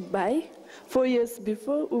 उसकै भाइ 4 years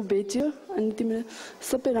बिफोर ऊ भेट्यो, अनि तिमीले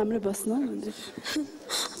सबै राम्रो बस्न भन्दै।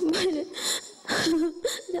 मैले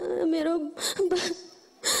मेरो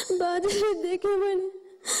बाजेले देखेँ, मैले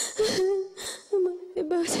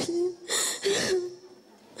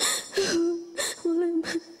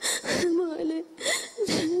मैले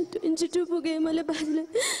 22 पुगेँ, मैले बाजेलाई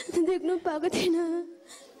देख्नु पाएको थिइनँ।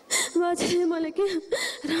 बाजेले मलाई के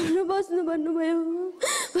राम्रो बस्नु भन्नुभयो।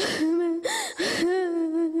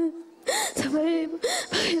 सबै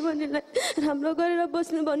भाइ बहिनीलाई राम्रो गरेर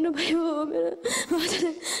बस्नु भन्नुभयो।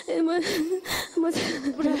 मेरो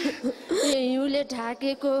बाजेले हिउँले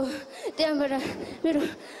ढाकेको त्यहाँबाट मेरो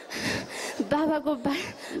बाबाको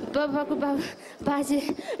बाजे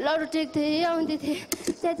लडु टेक्दै आउँदै थिएँ।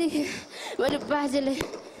 त्यहाँदेखि मैले बाजेले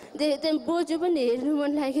त्यहाँ बोजू पनि हेर्नु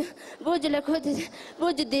मन लाग्यो। बोजूलाई खोजेँ,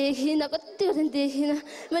 बोजू देखिनँ, कति दिन देखिनँ।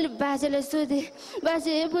 मैले बाजेलाई सोधेँ,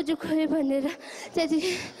 बाजे बोजू खोएँ भनेर।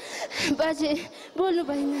 त्यहाँदेखि बाजे बोल्नु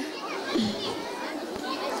भएन।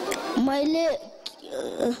 मैले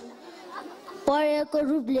परेको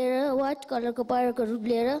रूप लिएर, व्हाइट कलरको परेको रूप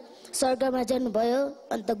लिएर स्वर्गमा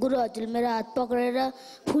जानुभयो। अन्त गुरु हजुरले मेरो हात पक्रेर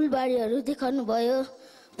फुलबारीहरू देखाउनु भयो।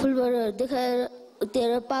 फुलबारीहरू देखाएर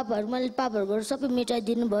तेरो पापहरू, मैले पापहरू सबै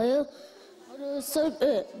मेटाइदिनु भयो।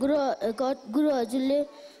 गुरु हजुरले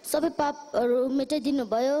सबै पापहरू मेटाइदिनु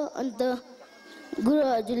भयो। अन्त गुरु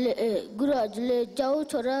हजुरले जाऊ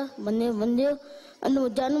छोरा भन्दियो। अन्त म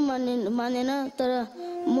जानु मानेन, तर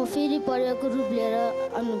म फेरि परेको रूप लिएर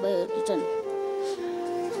आउनुभयो रिटर्न।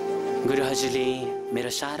 गुरु हजुरले मेरो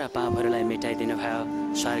सारा पापहरूलाई मेटाइदिनु भयो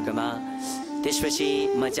स्वर्गमा। त्यसपछि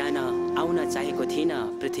म आउन चाहेको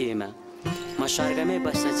थिइनँ पृथ्वीमा, म स्वर्गमै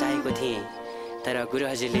बस्न चाहेको थिएँ। तर गुरु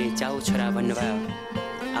हजुरले जाऊ छोरा भन्नुभयो।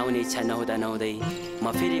 आउने इच्छा नहुँदै म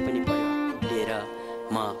फेरि पनि पऱ्यो लिएर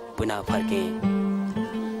म पुनः फर्केँ।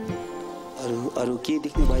 अरू के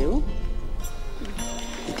देख्नुभयो?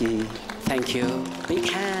 Thank you. Big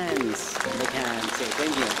hands. Big hands.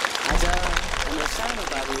 Thank you. आज हाम्रो सानो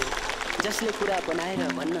बाबु जसले कुरा बनाएर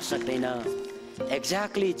भन्न सक्दैन,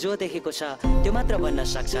 एक्ज्याक्टली जो देखेको छ त्यो मात्र भन्न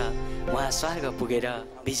सक्छ, उहाँ स्वर्ग पुगेर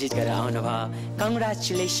भिजिट गरेर आउनुभयो.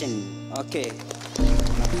 कङ्ग्रेचुलेसन. ओके.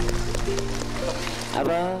 अब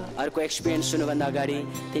अर्को एक्सपिरियन्स सुन्नुभन्दा अगाडि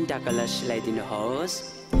 3टा कलश ल्याइदिनुहोस्.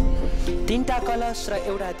 3टा कलश र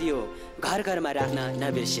एउटा दियो घर घरमा राख्न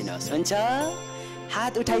नबिर्सिनुहोस्. हुन्छ?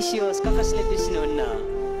 हात उठाइसियोस्, कसले बिर्सिनुहुन्न.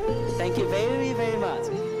 Thank you very very much.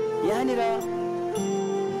 यहाँनिर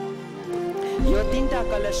यो 3टा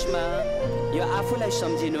कलशमा यो आफूलाई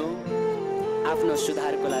सम्झिनु, आफ्नो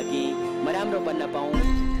सुधारको लागि म राम्रो बन्न पाऊँ,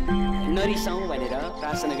 नरिसाउँ भनेर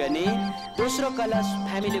प्रार्थना गर्ने. दोस्रो कलश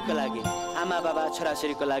फ्यामिलीको लागि, आमा बाबा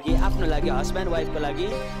छोराछोरीको लागि, आफ्नो लागि, हस्बेन्ड वाइफको लागि.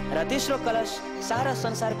 र तेस्रो कलश सारा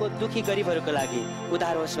संसारको दुखी गरिबहरूको लागि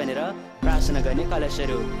उद्धार होस् भनेर प्रार्थना गर्ने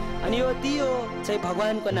कलशहरू. अनि यो दियो चाहिँ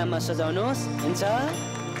भगवानको नाममा सजाउनुहोस्. हुन्छ?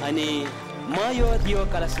 अनि म यो दियो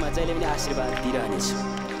कलशमा जहिले पनि आशीर्वाद दिइरहनेछु.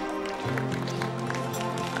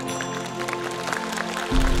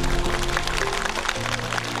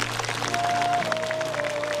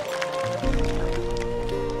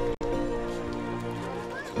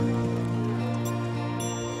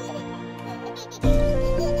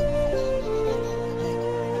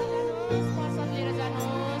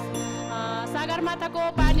 सगरमाथाको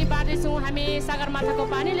पानी बाँड्दैछौँ हामी. सगरमाथाको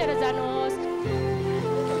पानी लिएर जानुहोस्.